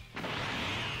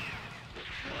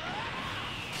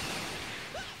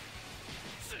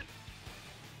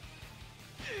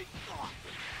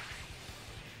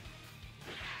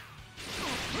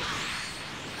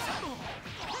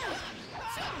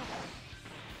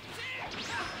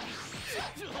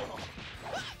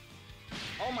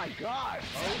 Oh my god,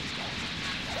 bro.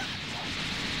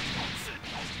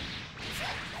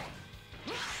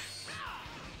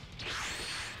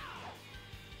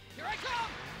 Here I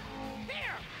come!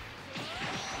 Here!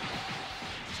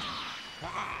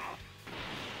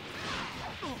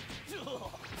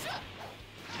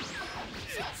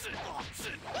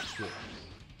 Shit.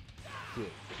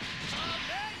 Shit.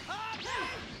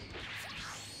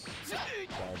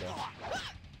 Sorry, though.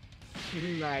 Oh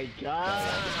my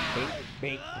god.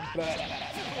 Bait.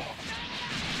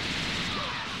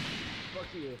 Fuck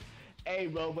you. Hey,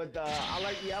 bro, but I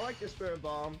like the spirit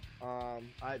bomb.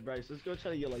 Alright, Bryce, let's go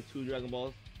try to get like 2 Dragon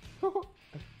Balls.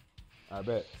 I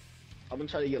bet. I'm gonna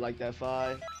try to get like that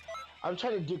 5. I'm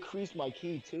trying to decrease my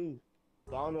key too.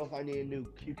 So I don't know if I need a new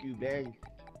QQ bang.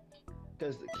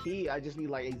 Cause the key, I just need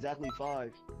like exactly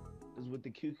 5. Cause with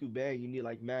the QQ bang, you need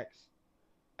like max.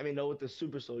 I mean, no, with the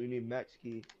Super Soul, you need max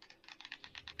key.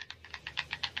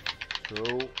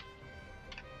 True.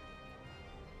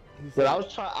 But I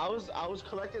was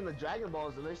collecting the Dragon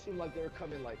Balls and they seemed like they were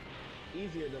coming like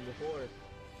easier than before.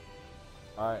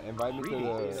 All right, invite me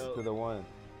Really? to the one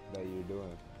that you're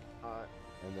doing, Alright.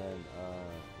 and then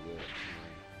yeah,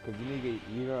 cause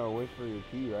you gonna wish for your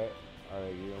key, right? All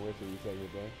right, you gonna wish to reset your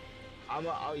thing. I'm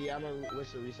gonna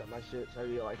wish to reset my shit so I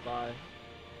can get like 5.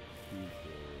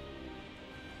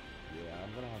 Yeah,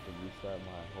 I'm gonna have to restart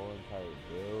my whole entire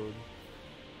build.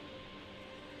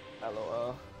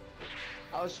 LOL.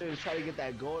 I was trying to get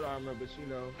that gold armor, but you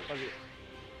know, fuck it.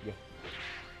 Yeah.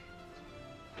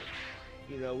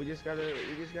 You know, we just gotta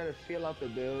feel out the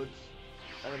builds.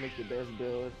 Gotta make the best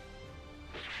build.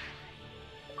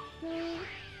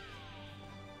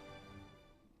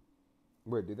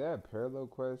 Wait, did they have parallel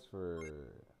quests for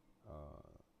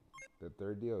the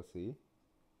 3rd DLC?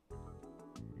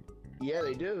 Yeah,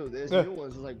 they do. There's new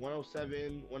ones. It's like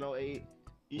 107, 108.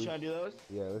 You trying to do those?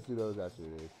 Yeah, let's do those after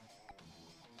this.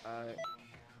 Alright.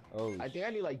 Oh, I think I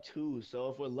need like 2, so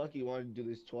if we're lucky, we want to do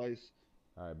this twice.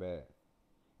 alright, bet.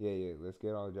 Yeah, let's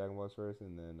get all the Dragon Balls first,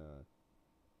 and then,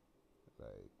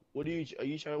 like... What are you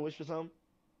trying to wish for some?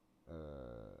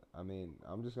 I mean,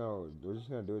 we're just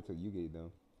gonna do it till you get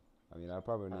them. I mean, I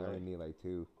probably only need like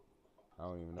 2. I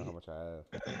don't even know how much I have.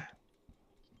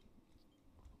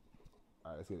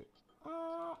 Alright, let's get it.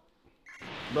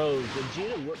 Bro,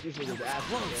 Vegeta whooped this nigga's ass.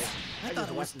 Close. I thought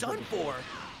it was done for.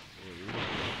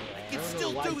 I can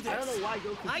still do this. I don't know why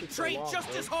Goku I took so train long, just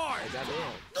bro. as hard. Like,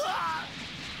 goddamn. Ah!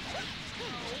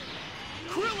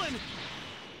 Krillin!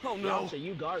 Oh no! Yamcha,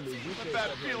 you garbage. You A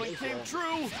bad feeling came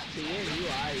true. See, you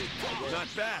alright. Not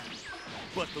bad,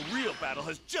 but the real battle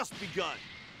has just begun.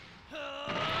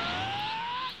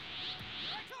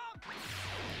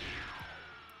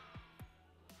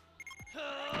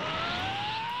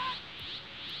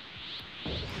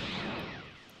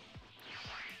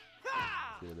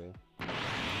 See you, babe.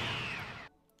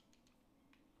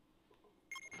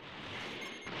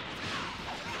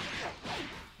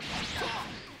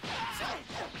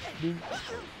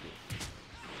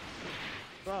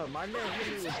 Bro, my man hit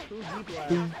me with 2 deep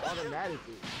blasts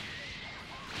automatically.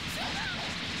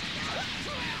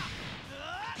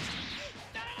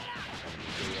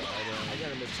 I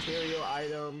got a material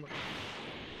item.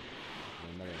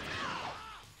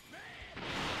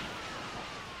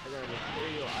 I got a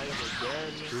material item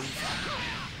again.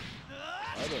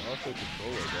 I don't also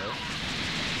control it, bro.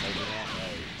 Like,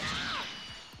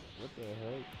 what the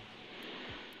heck?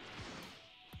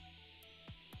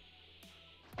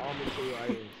 All material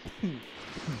items.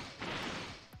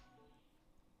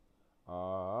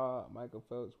 Michael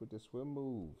Phelps with the swim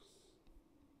moves.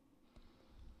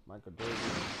 Michael Jordan.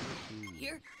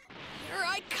 Here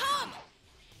I come!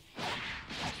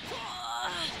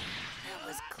 That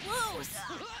was close.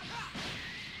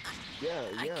 Yeah.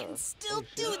 I can still Oh,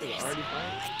 do shit, this. already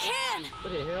fine? I can!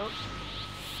 What the hell?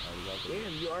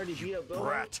 Damn, you already beat up Gohan?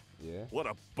 Brat. Yeah. What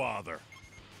a bother.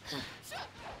 So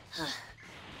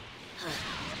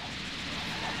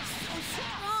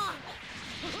strong!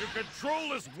 Your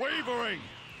control is wavering.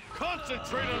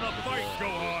 Concentrate on the fight,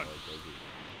 Gohan.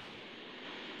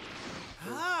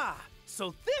 Ah,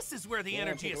 so this is where the Yeah,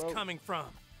 energy pick is it up. coming from.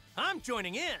 I'm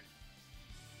joining in.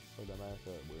 Hold that ass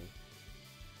up, boy.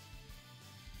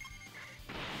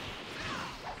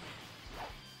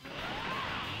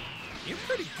 You're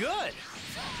pretty good.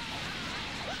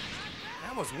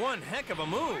 That was one heck of a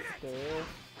move.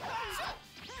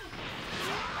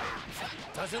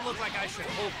 Doesn't look like I should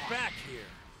hold back here.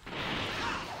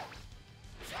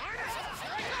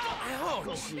 Ouch!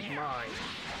 Goku's mine.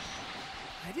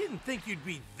 I didn't think you'd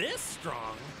be this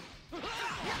strong.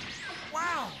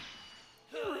 Wow!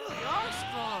 You really are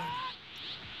strong.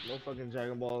 No fucking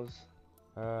Dragon Balls.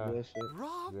 Bullshit.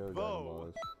 Zero Dragon Bravo!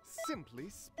 Balls. Simply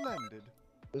splendid.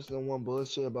 There's no one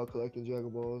bullshit about collecting Dragon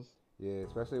Balls. Yeah,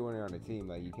 especially when you're on a team,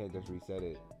 like you can't just reset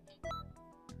it.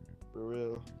 For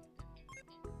real.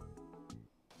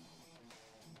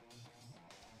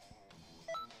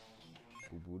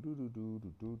 Boom, You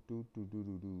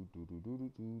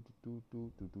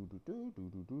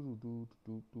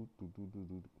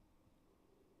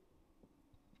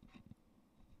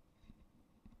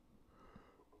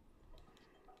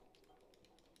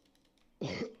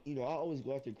know, I always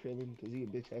go after Krillin because he a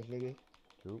bitch ass nigga.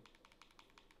 True.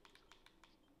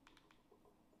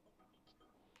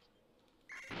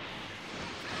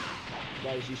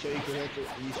 Guys, you sure you can handle?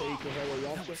 You sure you can handle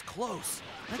That Yamcha? was close.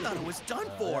 I thought it was done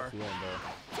for.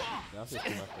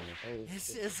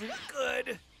 This isn't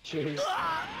good. True.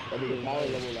 That nigga power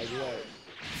level like what?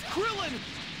 Krillin!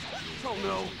 Oh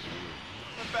no.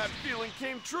 A bad feeling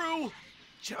came true.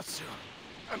 Jutsu,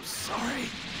 I'm sorry.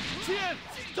 Tien,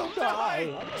 don't die!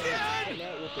 Tien!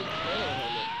 That with the tail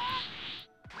helmet.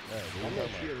 I'm not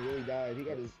Tien really died. He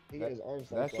got his arms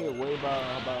That like shit weigh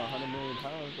about 100 million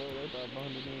pounds, bro. That's about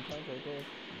 100 million pounds right there.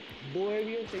 Boy, if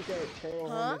you don't take that eternal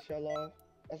helmet shell off,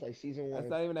 that's like season 1. That's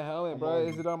not even a helmet, I'm bro. on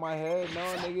Is you. it on my head? No,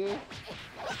 nigga.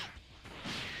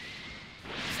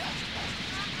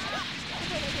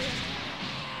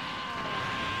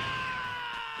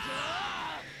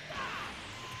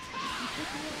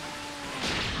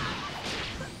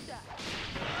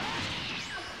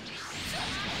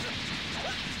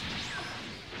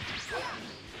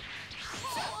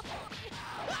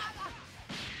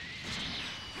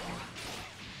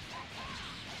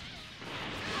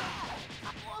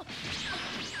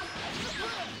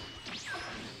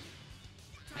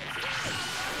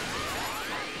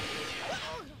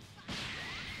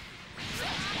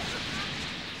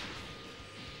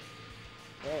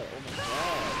 Oh my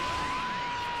god.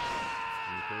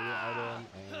 You put your item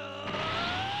and...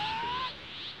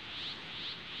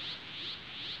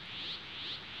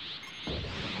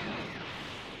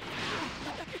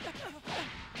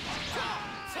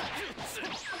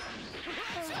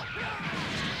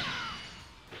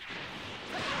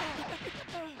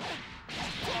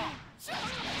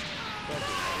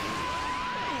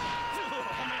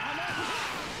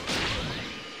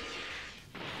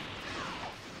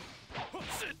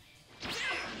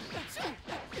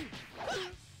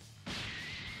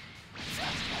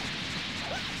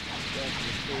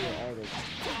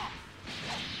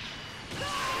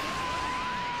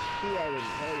 Key item,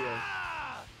 hell yeah.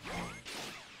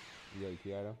 You got a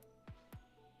key item?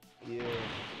 Yeah.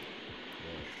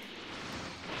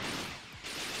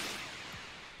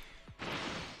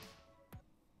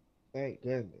 Thank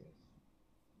goodness.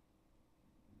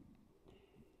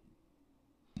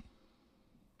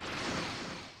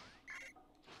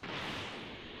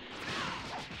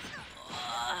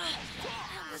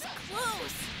 That was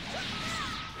close.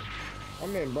 My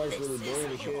man Bryce really doing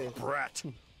the kid. Brat!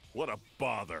 What a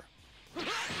bother!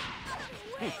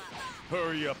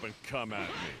 Hurry up and come at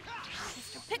me.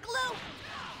 Mr. Piccolo,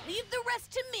 leave the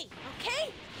rest to me,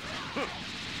 okay?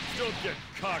 Don't get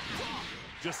cocky.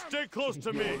 Just stay close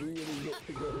to me.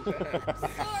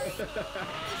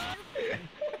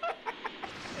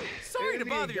 Sorry to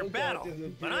bother your battle,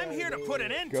 but I'm here to put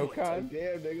an end to it. Gokan?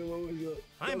 Damn, nigga, what was your...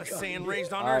 I'm a Gokan, Saiyan yeah.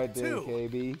 raised on Alright Earth then, too.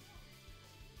 KB.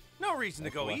 No reason to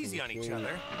That's go fucking easy on each scary.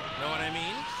 other. Know what I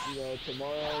mean? You know,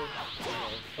 tomorrow,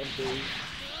 come through.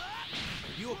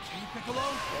 Are you okay, Piccolo?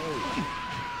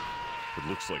 Oh, It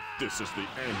looks like this is the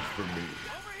end for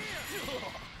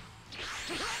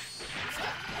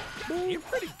me. You're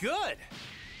pretty good.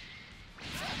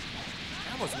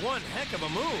 That was one heck of a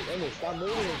move. damn it, stop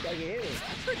moving so I can hit him.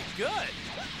 Pretty good.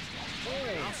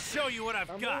 Damn, I'll show you what I've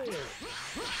stop got. moving.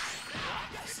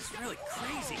 This is really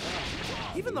crazy.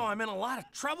 Even though I'm in a lot of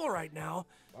trouble right now,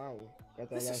 Wow, got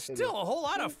that this is last hit. still a whole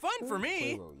lot of fun for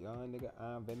me. Quavo, young nigga,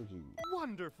 I invented you.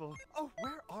 Wonderful. Oh,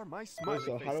 where are my Wait, smiley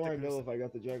so face how do I know stickers? if I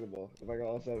got the Dragon Ball? If I got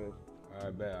all 7?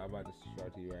 Alright, bet. I'm about to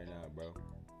subscribe to you right now, bro.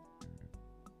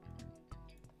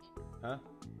 Huh?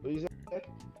 What you say?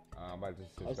 I'm about to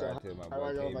I said, subscribe to my how do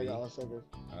I boy know if I got KB. all 7?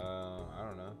 I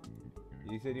don't know.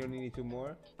 You said you don't need 2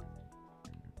 more?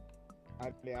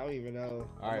 I mean, I don't even know.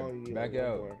 All right, I only need back like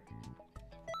one out. more.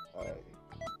 Alright.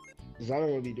 Cause I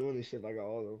don't want to be doing this shit like I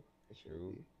all of them.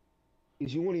 True.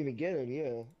 Cause you won't even get them, yeah.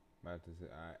 I'm about to say,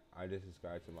 I just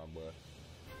subscribed to my boy.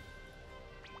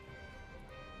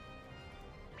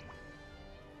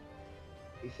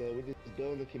 He said we're just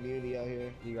building the community out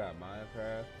here. He got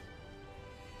Minecraft.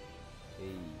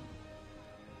 Hey.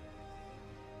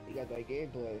 He got that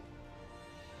gameplay.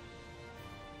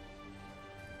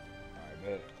 Alright,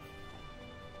 bet.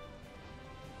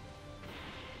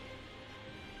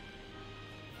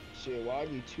 Shit, why I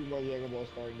need 2 more Dragon Balls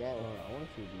starting now? I want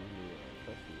to see if you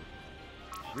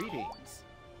can do Greetings.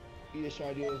 You just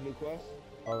trying to do this new quest?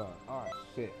 Hold on. Oh,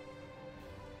 shit.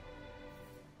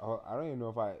 Oh, I don't even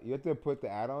know if you have to put the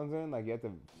add-ons in, like you have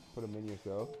to put them in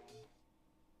yourself.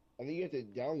 I think you have to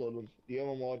download them. Do you have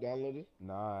them all downloaded?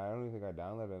 Nah, I don't even think I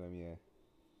downloaded them yet.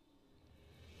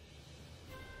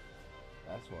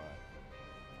 That's why.